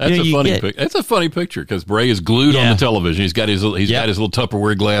a funny picture because Bray is glued on the television. He's got his little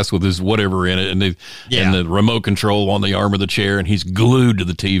Tupperware glass with his whatever in it, and the remote control on the arm of the chair, and he's glued to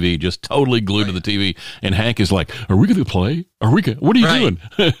the TV, just totally glued to the TV. And Hank is like, "Are we going to play? What are you doing?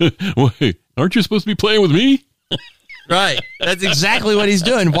 Wait, aren't you supposed to be playing with me?" Right. That's exactly what he's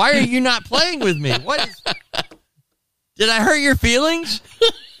doing. Why are you not playing with me? Did I hurt your feelings?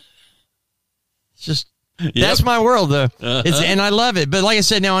 It's just. That's my world, though. And I love it. But like I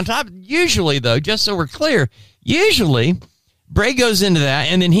said, now on top, usually, though, just so we're clear, Bray goes into that,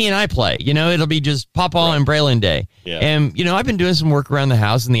 and then he and I play. It'll be just Pawpaw and Braylon Day. Yeah. And, I've been doing some work around the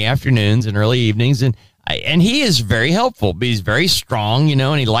house in the afternoons and early evenings, and he is very helpful. But he's very strong,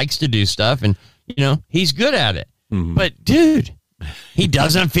 and he likes to do stuff, and, he's good at it. Mm-hmm. But, dude, he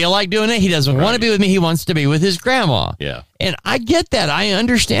doesn't feel like doing it. He doesn't want to be with me. He wants to be with his grandma. Yeah. And I get that. I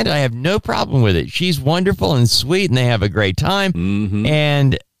understand it. I have no problem with it. She's wonderful and sweet, and they have a great time. Mm-hmm.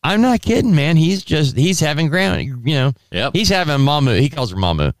 And I'm not kidding, man. He's having he's having Mamu. He calls her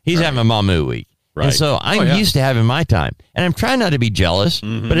Mamu. He's having a Mamu week. Right. And so I'm used to having my time. And I'm trying not to be jealous,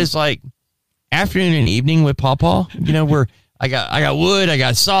 but it's like afternoon and evening with Pawpaw, I got wood, I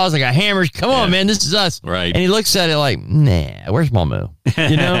got saws, I got hammers. Come on, man, this is us. Right. And he looks at it like, nah, where's Mamu?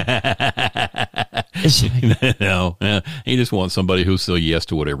 No, he just wants somebody who'll say yes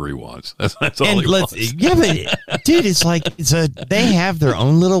to whatever he wants. That's all he wants. Yeah, but dude, it's like they have their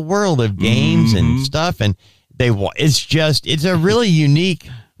own little world of games and stuff, and it's a really unique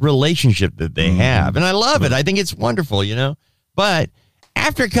relationship that they have, and I love it. I think it's wonderful, But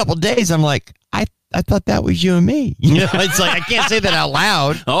after a couple of days, I'm like, I thought that was you and me. It's like I can't say that out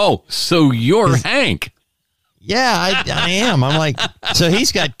loud. Oh, so you're Hank. Yeah, I am. I'm like, so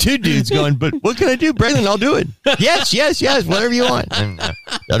he's got two dudes going, but what can I do, Braylon? I'll do it. Yes, whatever you want. And,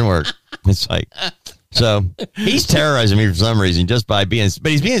 doesn't work. It's like, so he's terrorizing me for some reason just by but he's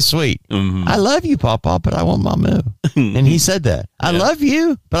being sweet. Mm-hmm. I love you, Pawpaw, but I want Mamu. And he said that. I love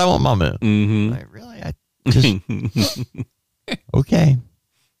you, but I want Mamu. Mm-hmm. Like, really? I just, okay.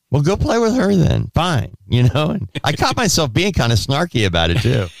 Well, go play with her then. Fine. And I caught myself being kind of snarky about it,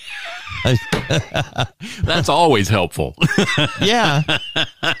 too. That's always helpful. Yeah.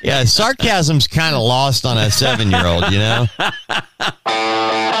 Yeah. Sarcasm's kind of lost on a 7-year-old,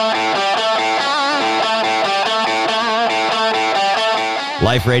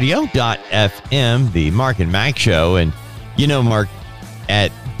 LifeRadio.fm, the Mark and Mack Show. And, Mark,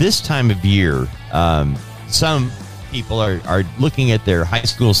 at this time of year, some people are looking at their high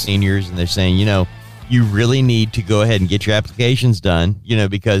school seniors and they're saying, you really need to go ahead and get your applications done,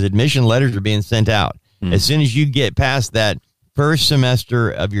 because admission letters are being sent out. As soon as you get past that first semester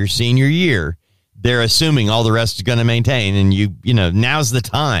of your senior year, they're assuming all the rest is going to maintain. And now's the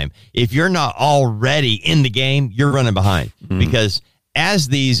time. If you're not already in the game, you're running behind because as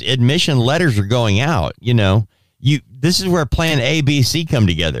these admission letters are going out, this is where plan A, B, C come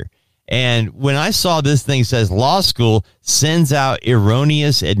together. And when I saw this thing says law school sends out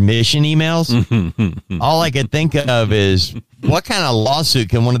erroneous admission emails, all I could think of is what kind of lawsuit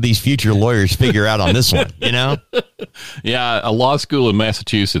can one of these future lawyers figure out on this one, Yeah, a law school in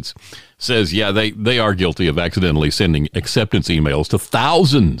Massachusetts says, they are guilty of accidentally sending acceptance emails to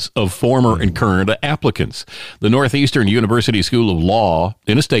thousands of former and current applicants. The Northeastern University School of Law,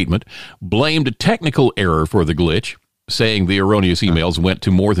 in a statement, blamed a technical error for the glitch, saying the erroneous emails went to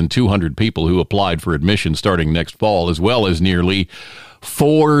more than 200 people who applied for admission starting next fall, as well as nearly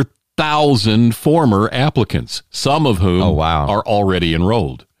 4,000 former applicants, some of whom are already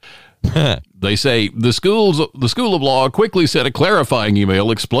enrolled. They say the School of Law quickly sent a clarifying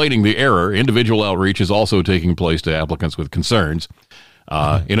email explaining the error. Individual outreach is also taking place to applicants with concerns.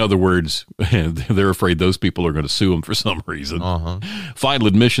 In other words, they're afraid those people are going to sue them for some reason. Final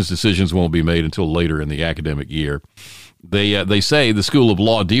admissions decisions won't be made until later in the academic year. They say the School of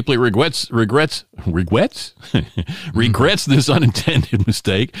Law deeply regrets this unintended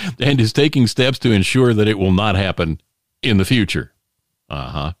mistake and is taking steps to ensure that it will not happen in the future.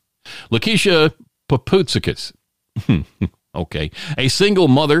 Lakeisha Papoutsakis, a single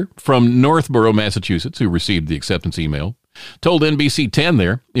mother from Northborough, Massachusetts, who received the acceptance email, told NBC 10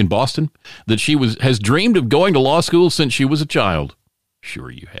 there in Boston that she has dreamed of going to law school since she was a child.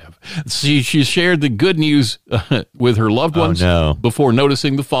 Sure you have. She shared the good news with her loved ones before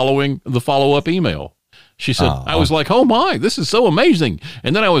noticing the follow-up email. She said, I was like, oh my, this is so amazing.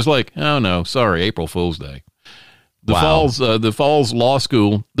 And then I was like, oh no, sorry, April Fool's Day. This fall's law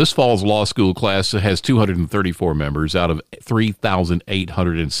school class has 234 members out of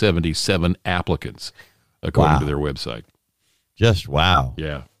 3,877 applicants, according to their website. Just wow.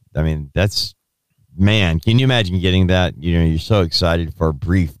 Yeah. I mean, man, can you imagine getting that? You're so excited for a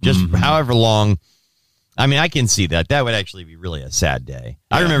brief, just however long. I mean, I can see that. That would actually be really a sad day.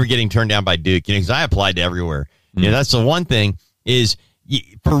 Yeah. I remember getting turned down by Duke, because I applied to everywhere. That's the one thing is,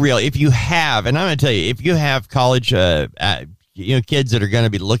 for real, if you have, and I'm going to tell you, if you have college, kids that are going to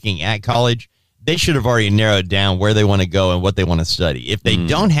be looking at college, they should have already narrowed down where they want to go and what they want to study. If they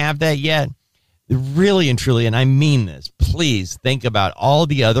don't have that yet, really and truly, and I mean this, please think about all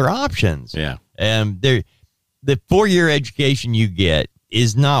the other options. Yeah. The 4-year education you get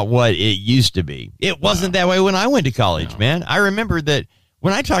is not what it used to be. It wasn't that way when I went to college, man. I remember that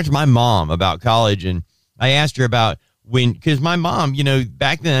when I talked to my mom about college and I asked her about because my mom,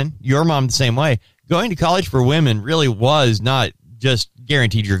 back then, your mom the same way, going to college for women really was not just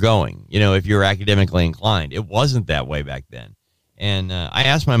guaranteed you're going, if you're academically inclined. It wasn't that way back then. And I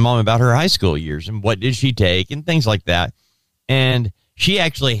asked my mom about her high school years and what did she take and things like that. And she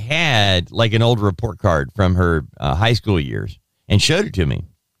actually had like an old report card from her high school years and showed it to me.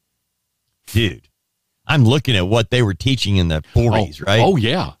 Dude, I'm looking at what they were teaching in the 40s, right? Oh,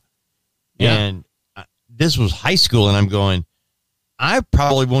 yeah. And this was high school, and I'm going, I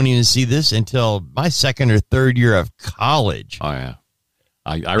probably won't even see this until my second or third year of college. Oh, yeah.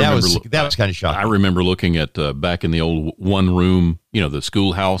 I remember that was kind of shocking. I remember looking at back in the old one room, the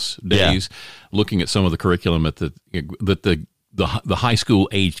schoolhouse days, looking at some of the curriculum that the high school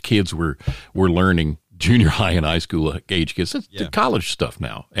aged kids were learning, junior high and high school age kids. That's the college stuff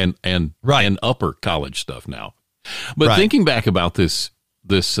now, and upper college stuff now. But thinking back about this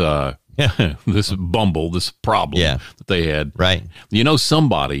this problem that they had,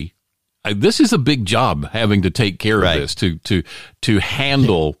 somebody. This is a big job having to take care of this, to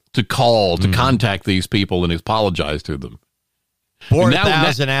handle, to call, to contact these people and apologize to them.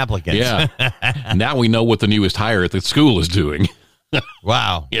 4,000 applicants. Yeah. Now we know what the newest hire at the school is doing.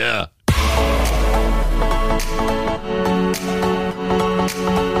 Wow. Yeah.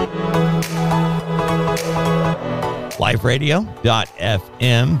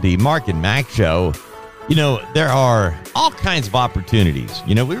 LifeRadio.fm, the Mark and Mack Show. There are all kinds of opportunities.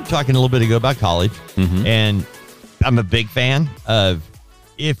 We were talking a little bit ago about college, and I'm a big fan of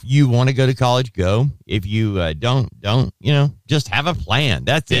if you want to go to college, go. If you don't, just have a plan.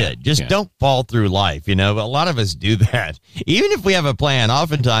 That's it. Just don't fall through life. But a lot of us do that. Even if we have a plan,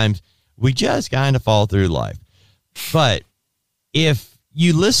 oftentimes we just kind of fall through life. But if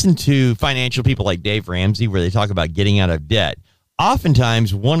you listen to financial people like Dave Ramsey, where they talk about getting out of debt,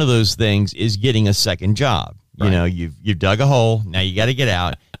 oftentimes one of those things is getting a second job. You know, you've dug a hole. Now you got to get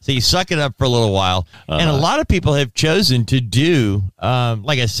out. So you suck it up for a little while. And a lot of people have chosen to do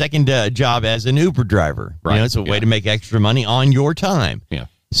like a second job as an Uber driver. Right. You know, it's a way to make extra money on your time. Yeah.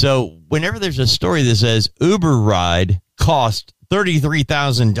 So whenever there's a story that says Uber ride cost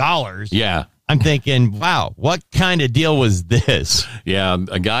 $33,000. Yeah. I'm thinking, wow, what kind of deal was this? Yeah.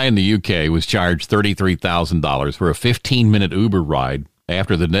 A guy in the UK was charged $33,000 for a 15-minute Uber ride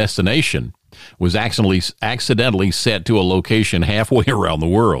after the destination was accidentally set to a location halfway around the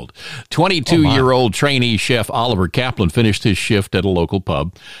world. 22-year-old trainee chef Oliver Kaplan finished his shift at a local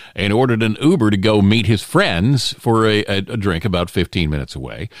pub and ordered an Uber to go meet his friends for a drink about 15 minutes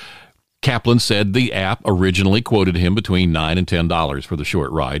away. Kaplan said the app originally quoted him between $9 and $10 for the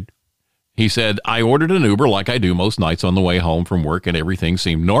short ride. He said, I ordered an Uber like I do most nights on the way home from work, and everything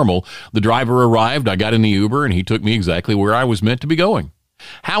seemed normal. The driver arrived, I got in the Uber, and he took me exactly where I was meant to be going.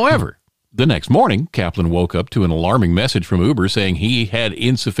 However, the next morning, Kaplan woke up to an alarming message from Uber saying he had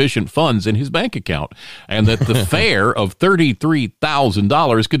insufficient funds in his bank account and that the fare of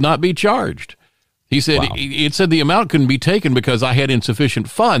 $33,000 could not be charged. He said, it said the amount couldn't be taken because I had insufficient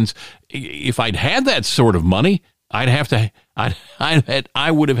funds. If I'd had that sort of money, I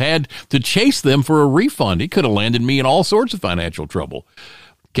would have had to chase them for a refund. It could have landed me in all sorts of financial trouble.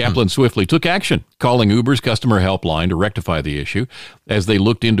 Kaplan swiftly took action, calling Uber's customer helpline to rectify the issue. As they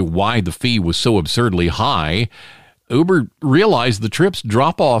looked into why the fee was so absurdly high, Uber realized the trip's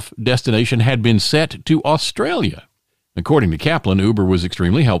drop-off destination had been set to Australia. According to Kaplan, Uber was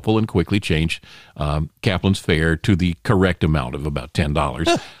extremely helpful and quickly changed Kaplan's fare to the correct amount of about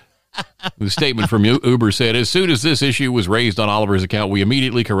 $10. The statement from Uber said, as soon as this issue was raised on Oliver's account, we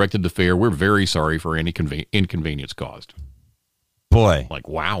immediately corrected the fare. We're very sorry for any inconvenience caused. Boy. Like,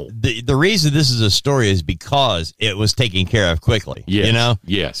 wow. The reason this is a story is because it was taken care of quickly. Yes. You know?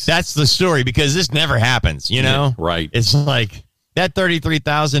 Yes. That's the story, because this never happens, you know? Yeah, right. It's like that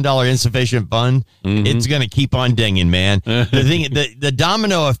 $33,000 insufficient fund, it's going to keep on dinging, man. The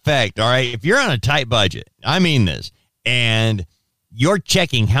domino effect, all right? If you're on a tight budget, I mean this, and you're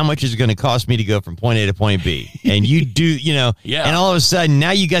checking how much is it going to cost me to go from point A to point B. And you do, you know, and all of a sudden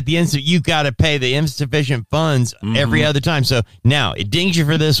now you got you got to pay the insufficient funds every other time. So now it dings you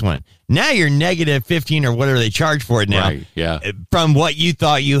for this one. Now you're negative 15 or whatever they charge for it now. Right, yeah. From what you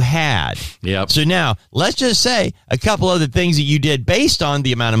thought you had. Yep. So now let's just say a couple other things that you did based on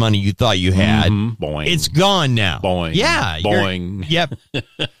the amount of money you thought you had. Boing. It's gone now. Boing. Yeah. Boing. Yep.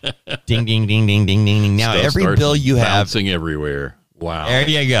 Ding, ding, ding, ding, ding, ding. Now Stuff every starts bill you have. bouncing everywhere. Wow. There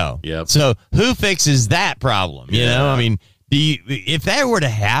you go. Yep. So who fixes that problem? You know, I mean, if that were to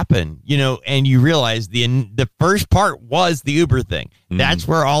happen, you know, and you realize the first part was the Uber thing, that's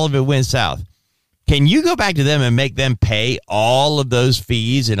where all of it went south. Can you go back to them and make them pay all of those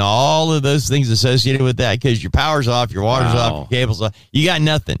fees and all of those things associated with that? Because your power's off, your water's off, your cable's off. You got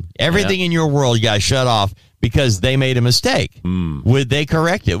nothing. Everything in your world you got shut off because they made a mistake. Would they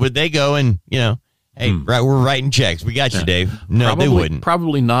correct it? Would they go and, you know, hey, right, we're writing checks. We got you, Dave. No, they wouldn't.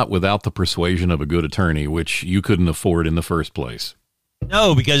 Probably not without the persuasion of a good attorney, which you couldn't afford in the first place.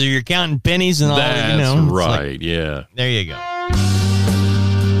 No, because you're counting pennies and all that. You know, That's right, yeah. There you go.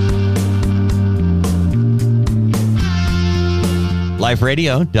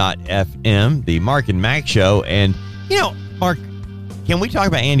 LifeRadio.fm, the Mark and Mack Show. And, you know, Mark, can we talk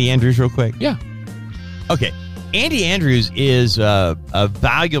about Andy Andrews real quick? Yeah. Okay. Andy Andrews is a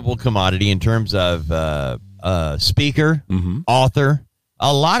valuable commodity in terms of speaker, author,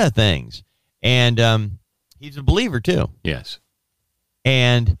 a lot of things. And he's a believer, too. Yes.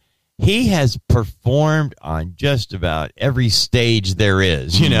 And he has performed on just about every stage there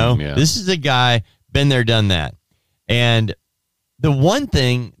is, you know. Yeah. This is a guy, been there, done that. And the one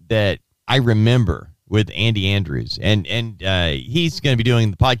thing that I remember with Andy Andrews, and he's going to be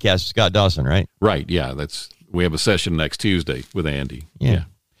doing the podcast with Scott Dawson, right? Right, yeah. We have a session next Tuesday with Andy. Yeah.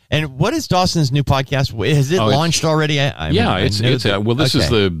 And what is Dawson's new podcast? Has it launched already? This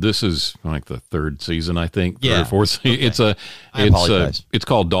is like the third season, I think, third or fourth. Okay. It's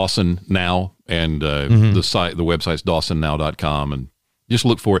called Dawson Now, and the website's dawsonnow.com, and just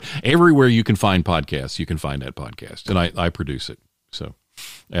look for it everywhere you can find podcasts. You can find that podcast, and I produce it. So,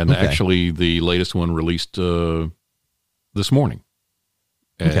 and actually, the latest one released this morning.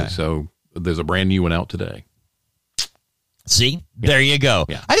 So there's a brand new one out today. See, there you go.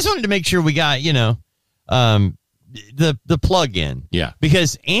 Yeah. I just wanted to make sure we got, you know, the plug in. Yeah.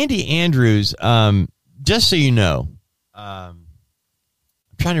 Because Andy Andrews, just so you know, I'm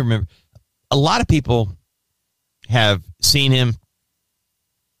trying to remember, a lot of people have seen him,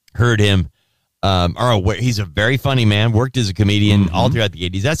 heard him He's a very funny man, worked as a comedian all throughout the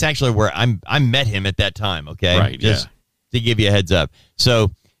 80s. That's actually where I met him at that time, okay? Right, Just to give you a heads up.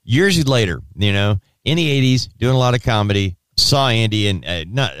 So years later, in the 80s, doing a lot of comedy, saw Andy, and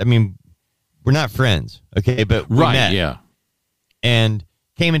we're not friends, okay? But we met. Yeah. And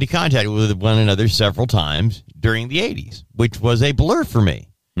came into contact with one another several times during the 80s, which was a blur for me.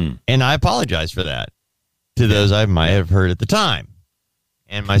 And I apologize for that to those I might have heard at the time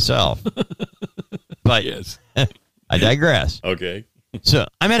and myself. But Yes. I digress. Okay. So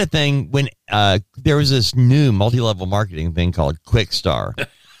I'm at a thing when there was this new multi-level marketing thing called Quickstar,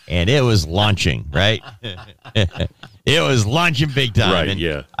 and it was launching, right? It was launching big time. Right, and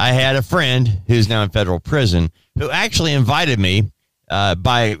yeah. I had a friend who's now in federal prison who actually invited me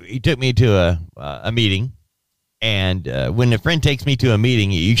he took me to a meeting. And when a friend takes me to a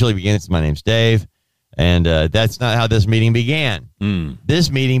meeting, it usually begins, my name's Dave. And that's not how this meeting began.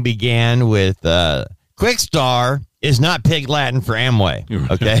 This meeting began with Quickstar is not Pig Latin for Amway,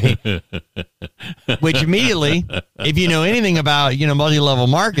 okay? Which immediately, if you know anything about, multi-level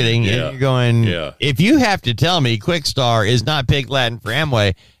marketing, you're going, if you have to tell me Quickstar is not Pig Latin for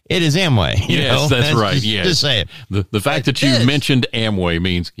Amway, it is Amway. Yes, that's right. Just say it. The fact that you mentioned Amway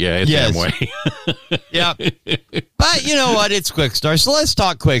means, it's Amway. Yeah. But you know what? It's Quickstar. So let's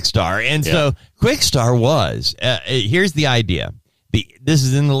talk Quickstar. And so Quickstar was, here's the idea. This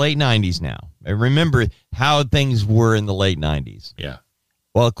is in the late 90s now. I remember how things were in the late 90s. Yeah.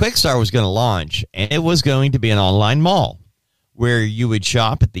 Well, Quickstar was going to launch, and it was going to be an online mall where you would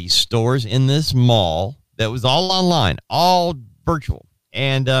shop at these stores in this mall that was all online, all virtual.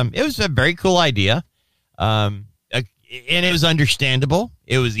 And it was a very cool idea. And it was understandable.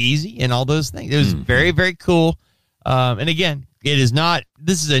 It was easy and all those things. It was very, very cool. And again,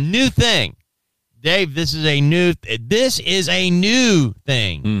 this is a new thing. Dave, this is a new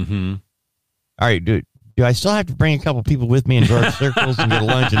thing. Mm-hmm. All right, dude. Do I still have to bring a couple people with me in dark circles and get a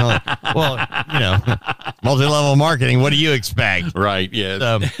lunch and all that? Well, multi-level marketing, what do you expect? Right, yes.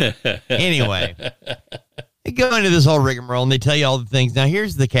 So, anyway, they go into this whole rigmarole and they tell you all the things. Now,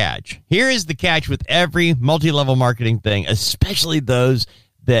 here's the catch. Here is the catch with every multi-level marketing thing, especially those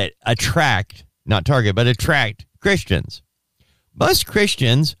that attract, not target, but attract Christians. Most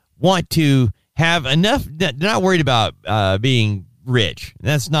Christians want to have enough, they're not worried about being rich.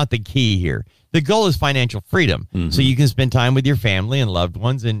 That's not the key here. The goal is financial freedom. So you can spend time with your family and loved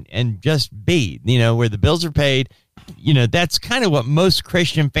ones and just be, where the bills are paid. That's kind of what most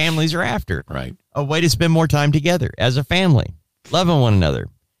Christian families are after. Right. A way to spend more time together as a family, loving one another.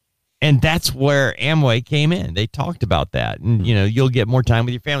 And that's where Amway came in. They talked about that. And, you'll get more time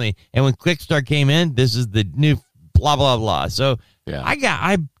with your family. And when Quickstar came in, this is the new blah, blah, blah. So I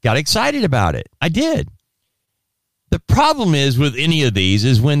got excited about it. I did. The problem is with any of these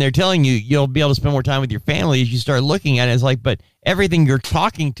is when they're telling you you'll be able to spend more time with your family, as you start looking at it, it's like, but everything you're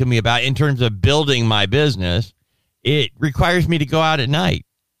talking to me about in terms of building my business, it requires me to go out at night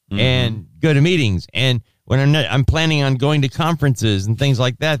and go to meetings. And when I'm planning on going to conferences and things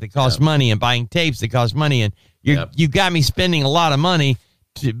like that cost money, and buying tapes that cost money. And you got me spending a lot of money.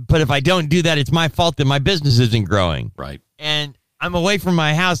 But if I don't do that, it's my fault that my business isn't growing. Right. And I'm away from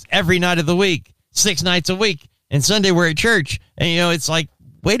my house every night of the week, 6 nights a week. And Sunday we're at church. And, it's like,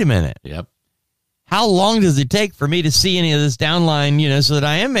 wait a minute. Yep. How long does it take for me to see any of this downline, so that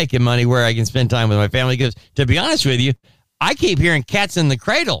I am making money where I can spend time with my family? Because to be honest with you, I keep hearing cats in the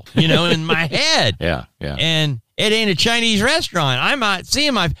cradle, in my head. Yeah. And it ain't a Chinese restaurant. I'm not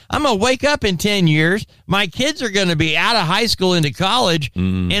seeing I'm going to wake up in 10 years. My kids are going to be out of high school into college,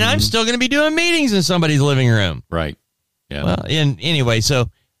 and I'm still going to be doing meetings in somebody's living room. Right. Yeah. Well, anyway, so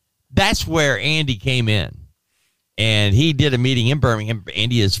that's where Andy came in. And he did a meeting in Birmingham.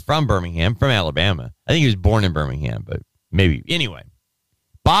 Andy is from Birmingham, from Alabama. I think he was born in Birmingham, but maybe. Anyway,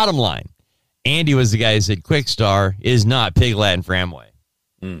 bottom line, Andy was the guy who said Quickstar is not Pig Latin for Amway.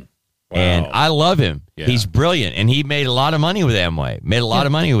 Wow. And I love him. Yeah. He's brilliant. And he made a lot of money with Amway. Made a lot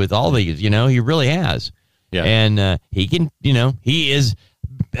of money with all these, he really has. Yeah. And he can, he is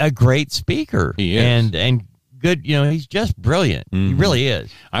a great speaker. He is. And good, he's just brilliant. He really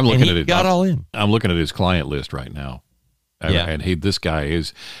is. I'm looking at it. Got all in. I'm looking at his client list right now. And this guy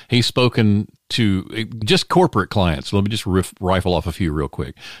he's spoken to just corporate clients. Let me just rifle off a few real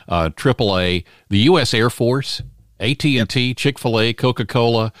quick. AAA, the U.S. Air Force, AT&T, Chick-fil-A,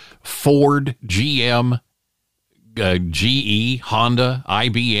 Coca-Cola, Ford, GM, GE, Honda,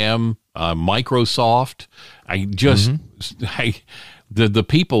 IBM, Microsoft. The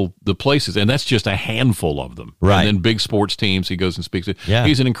people, the places, and that's just a handful of them. Right. And then big sports teams he goes and speaks to. Yeah.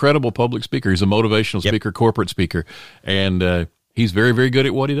 He's an incredible public speaker. He's a motivational speaker, corporate speaker. And He's very, very good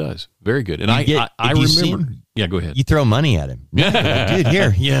at what he does. Very good. And I remember. Yeah, go ahead. You throw money at him. Dude,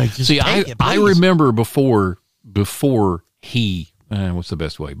 here. Yeah. See, I remember before he, what's the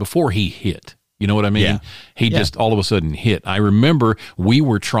best way? Before he hit. You know what I mean? Yeah. He just all of a sudden hit. I remember we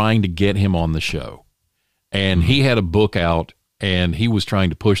were trying to get him on the show, and he had a book out, and he was trying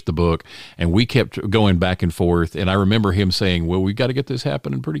to push the book, and we kept going back and forth. And I remember him saying, well, we got to get this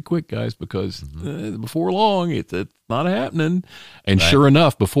happening pretty quick, guys, because before long, it's not happening. And sure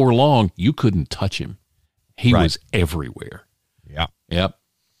enough, before long, you couldn't touch him. He was everywhere. Yeah. Yep.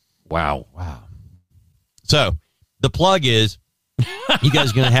 Wow. So the plug is, you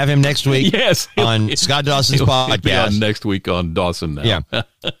guys going to have him next week? Yes. On Scott Dawson's podcast. Next week on Dawson Now. Yeah.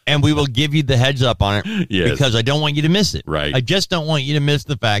 And we will give you the heads up on it because I don't want you to miss it. Right. I just don't want you to miss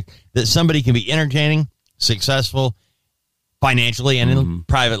the fact that somebody can be entertaining, successful, financially and in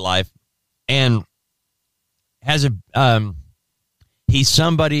private life, and has he's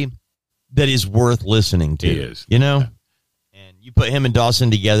somebody that is worth listening to. He is. You know? You put him and Dawson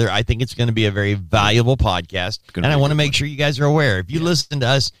together, I think it's going to be a very valuable podcast. And I want to make sure you guys are aware. If you listen to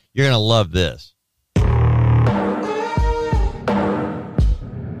us, you're going to love this.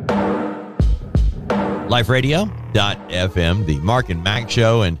 LifeRadio.fm, the Mark and Mack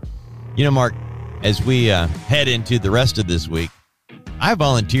Show. And, you know, Mark, as we head into the rest of this week, I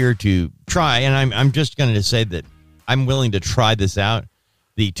volunteer to try, and I'm just going to say that I'm willing to try this out,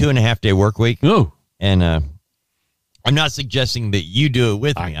 the 2.5-day work week. Oh. And, I'm not suggesting that you do it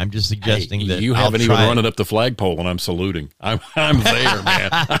with me. I'm just suggesting that you haven't even run it up the flagpole, and I'm saluting. I'm there,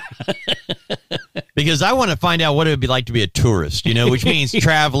 man. Because I want to find out what it would be like to be a tourist, you know, which means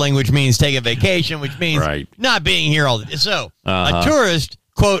traveling, which means taking vacation, which means not being here all the time. So a tourist,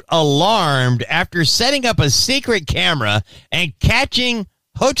 quote, alarmed after setting up a secret camera and catching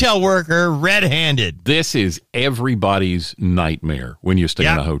hotel worker red-handed. This is everybody's nightmare when you stay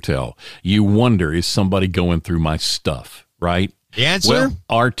in a hotel. You wonder, is somebody going through my stuff, right? The answer? Well,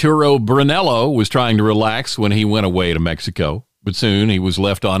 Arturo Brunello was trying to relax when he went away to Mexico, but soon he was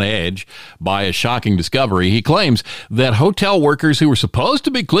left on edge by a shocking discovery. He claims that hotel workers who were supposed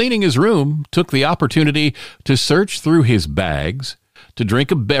to be cleaning his room took the opportunity to search through his bags, to drink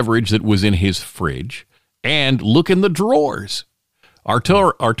a beverage that was in his fridge, and look in the drawers.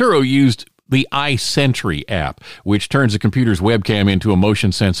 Arturo used the iSentry app, which turns a computer's webcam into a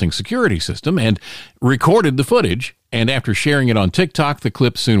motion-sensing security system, and recorded the footage. And after sharing it on TikTok, the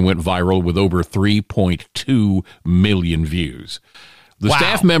clip soon went viral with over 3.2 million views. The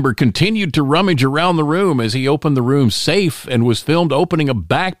staff member continued to rummage around the room as he opened the room's safe and was filmed opening a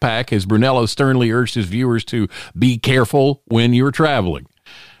backpack as Brunello sternly urged his viewers to be careful when you're traveling.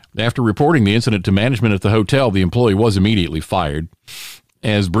 After reporting the incident to management at the hotel, the employee was immediately fired,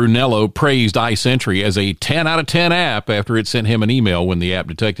 as Brunello praised iSentry as a 10 out of 10 app after it sent him an email when the app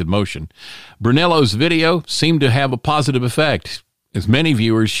detected motion. Brunello's video seemed to have a positive effect, as many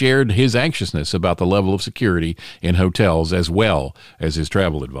viewers shared his anxiousness about the level of security in hotels as well as his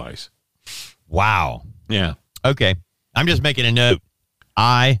travel advice. Wow. Yeah. Okay. I'm just making a note.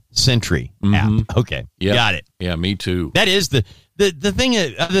 iSentry app. Okay. Yep. Got it. Yeah, me too. That is the thing,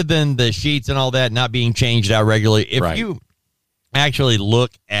 other than the sheets and all that not being changed out regularly, if you actually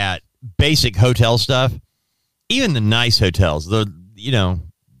look at basic hotel stuff, even the nice hotels, you'll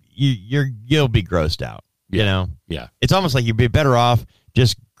be grossed out. You know? Yeah. It's almost like you'd be better off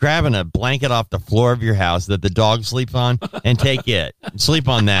just grabbing a blanket off the floor of your house that the dog sleeps on and take it. Sleep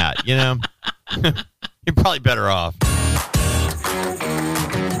on that, you know? You're probably better off.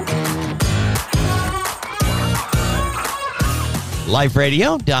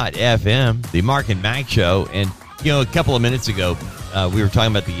 LifeRadio.fm, the Mark and Mack Show. And, you know, a couple of minutes ago, we were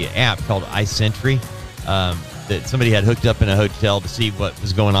talking about the app called iSentry that somebody had hooked up in a hotel to see what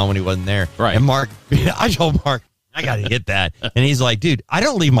was going on when he wasn't there. Right. And Mark, I told Mark, I got to hit that. And he's like, dude, I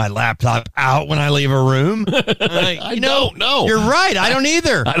don't leave my laptop out when I leave a room. Like, I don't know. You're right. I don't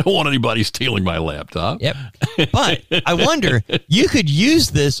either. I don't want anybody stealing my laptop. Yep. But I wonder, you could use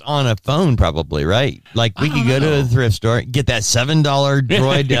this on a phone probably, right? Like we could go to a thrift store, get that $7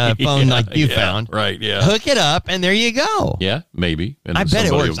 Droid phone like you found. Right, yeah. Hook it up, and there you go. Yeah, maybe. And I bet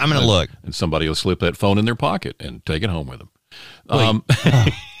it works. I'm going to look. And somebody will slip that phone in their pocket and take it home with them.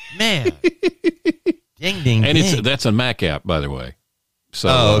 Man. Ding, ding, and ding. that's a Mac app, by the way.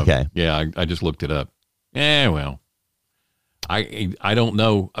 So, okay. Yeah, I just looked it up. Well, I don't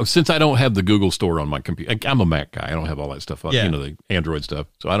know. Since I don't have the Google store on my computer, I'm a Mac guy. I don't have all that stuff, the Android stuff.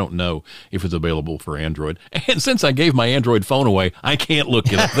 So I don't know if it's available for Android. And since I gave my Android phone away, I can't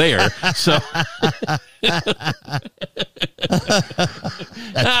look it up there. So,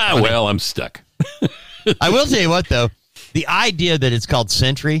 well, I'm stuck. I will tell you what, though. the idea that it's called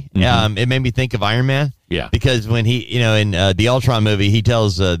Sentry, it made me think of Iron Man. Yeah. Because when he, in the Ultron movie, he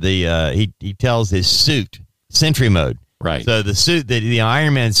tells he tells his suit Sentry mode. Right. So the suit the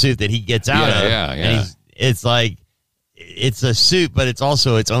Iron Man suit that he gets out of, and it's like it's a suit, but it's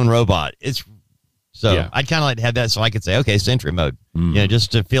also its own robot. I'd kind of like to have that so I could say, okay, Sentry mode,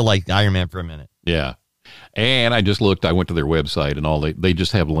 just to feel like Iron Man for a minute. Yeah. And I just looked, I went to their website and they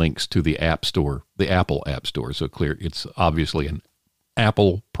just have links to the App Store, the Apple App Store. So it's obviously an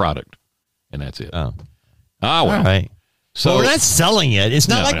Apple product, and that's it. Oh, well. All right. So we're not selling it. It's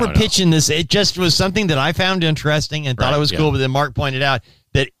not we're pitching this. It just was something that I found interesting and thought it was cool. But then Mark pointed out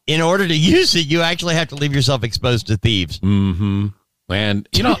that in order to use it, you actually have to leave yourself exposed to thieves. Mm-hmm. And,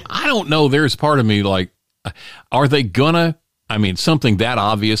 I don't know. There's part of me like, are they gonna, something that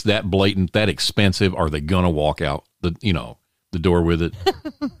obvious, that blatant, that expensive, are they gonna walk out the door with it?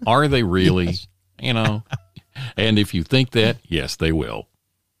 Are they really? Yes. And if you think that, yes, they will.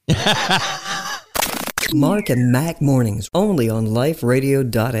 Mark and Mack mornings, only on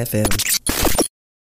liferadio.fm.